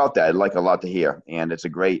something about that I like a lot to hear, and it's a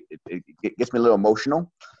great. It gets me a little emotional,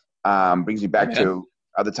 brings me back to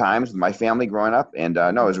other times with my family growing up, and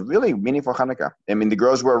no, it was a really meaningful Hanukkah. I mean, the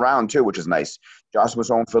girls were around too, which is nice. Jocelyn was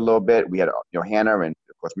home for a little bit. We had Hannah and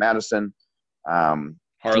of course Madison.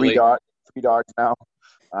 Harley. 3 dogs now.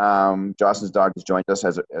 Jocelyn's dog has joined us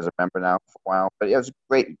as a member now for a while, but yeah, it was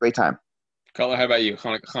a great time. Cutler, how about you?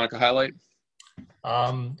 Hanukkah highlight?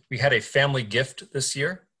 We had a family gift this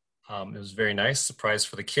year. It was very nice. Surprise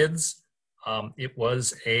for the kids. It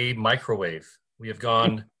was a microwave. We have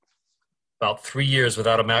gone about 3 years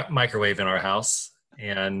without a microwave in our house.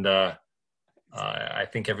 And I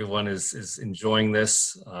think everyone is enjoying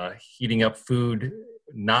this, heating up food,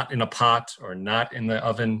 not in a pot or not in the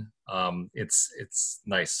oven. It's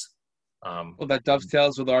nice. Well, that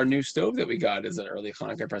dovetails with our new stove that we got as an early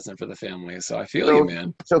Hanukkah present for the family. So I feel you,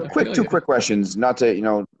 man. So two quick questions, not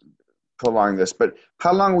to prolong this, but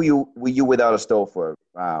how long were you without a stove for,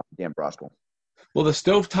 Dan Broskell? Well, the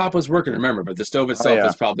stove top was working, remember, but the stove itself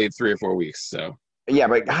was probably 3 or 4 weeks. So yeah,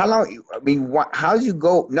 but how long? I mean, how did you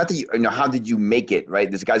go? Not that how did you make it?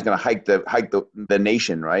 Right, this guy's gonna hike the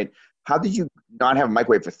nation, right? How did you not have a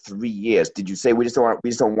microwave for 3 years? Did you say we just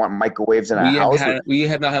don't want microwaves in our house? We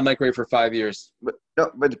have not had a microwave for 5 years. But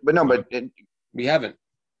we haven't.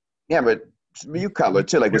 Yeah, but you, Cutler,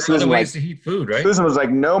 too. Like with Susan, ways to heat food, right? Susan was like,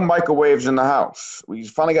 no microwaves in the house. We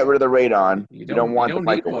finally got rid of the radon. You don't want the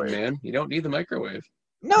microwave, man. You don't need the microwave.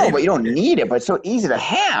 No, but you don't need it. But it's so easy to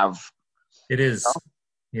have. It is.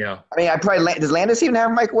 Yeah. I mean, does Landis even have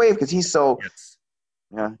a microwave? Because he's so. Yes.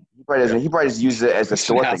 Yeah, he probably doesn't. He probably just uses it as to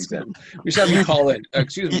store things in. We should have him call it.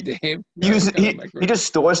 Excuse me, Dave. He just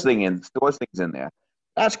stores things in there.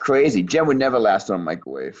 That's crazy. Jen would never last on a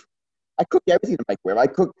microwave. I cook everything in the microwave. I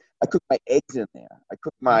cook my eggs in there. I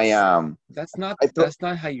cook my That's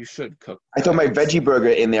not how you should cook. I throw my veggie burger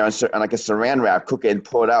in there on like a saran wrap, cook it and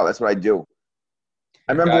pull it out. That's what I do.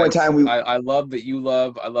 I remember one time I love that you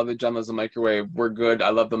love. I love that John loves a microwave. We're good. I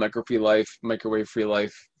love the microwave free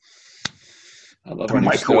life. I love the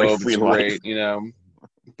microwave-free life. Great,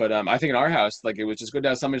 But I think in our house, like, it was just good to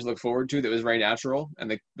have something to look forward to that was very natural.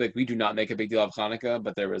 And we do not make a big deal of Hanukkah,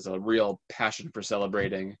 but there was a real passion for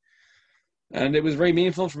celebrating, and it was very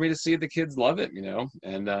meaningful for me to see the kids love it.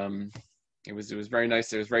 And it was very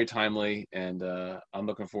nice. It was very timely, and I'm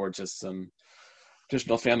looking forward to some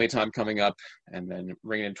additional family time coming up, and then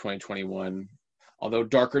ringing in 2021. Although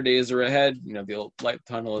darker days are ahead, the light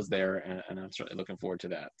tunnel is there, and I'm certainly looking forward to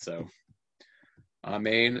that. So.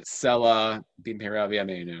 Amen. Sela b'mehera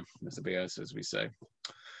v'yameinu, as we say.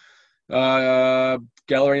 Geller,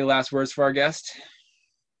 any last words for our guest?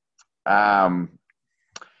 I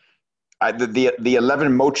The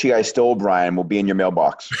 11 mochi I stole, Brian, will be in your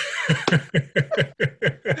mailbox.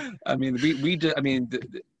 I mean, we did. I mean,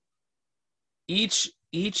 each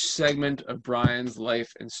segment of Brian's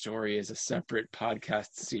life and story is a separate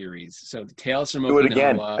podcast series. So the Tales from Okinawa, Do it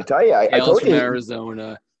again. I tell you, I Tales told from you.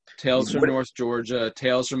 Arizona, Tales from North Georgia,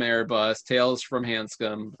 Tales from Airbus, Tales from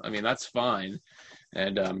Hanscom. I mean, that's fine,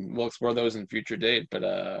 and we'll explore those in future date. But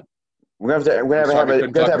we're gonna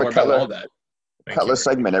have a Cutler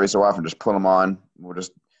segment every so often. Just put him on. We'll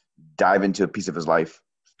just dive into a piece of his life.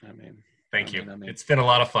 I mean, thank you. It's been a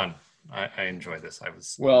lot of fun. I enjoy this.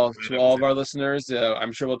 To all of our listeners,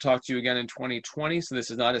 I'm sure we'll talk to you again in 2020. So this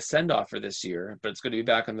is not a send-off for this year, but it's good to be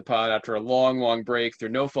back on the pod after a long, long break through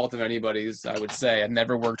no fault of anybody's. I would say I've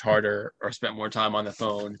never worked harder or spent more time on the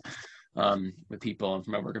phone with people and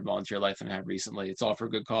from my work and volunteer life than I have recently. It's all for a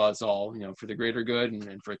good cause, all for the greater good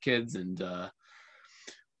and for kids and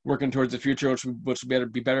working towards the future, which will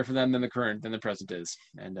be better for them than the present is.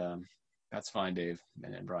 And that's fine, Dave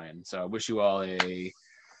and Brian. So I wish you all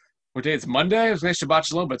what day? It's Monday. I was going to Shabbat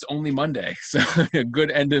Shalom, but it's only Monday. So a good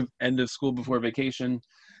end of school before vacation,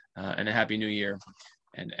 and a happy New Year,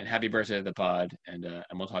 and happy birthday to the pod. And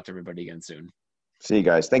we'll talk to everybody again soon. See you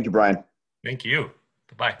guys. Thank you, Brian. Thank you.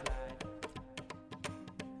 Bye.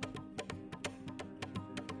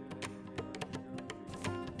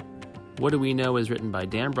 What Do We Know is written by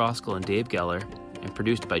Dan Broskell and Dave Geller and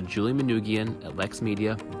produced by Julie Manugian at Lex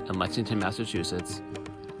Media in Lexington, Massachusetts.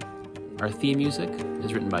 Our theme music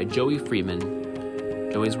is written by Joey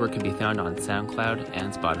Freeman. Joey's work can be found on SoundCloud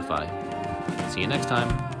and Spotify. See you next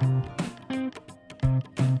time.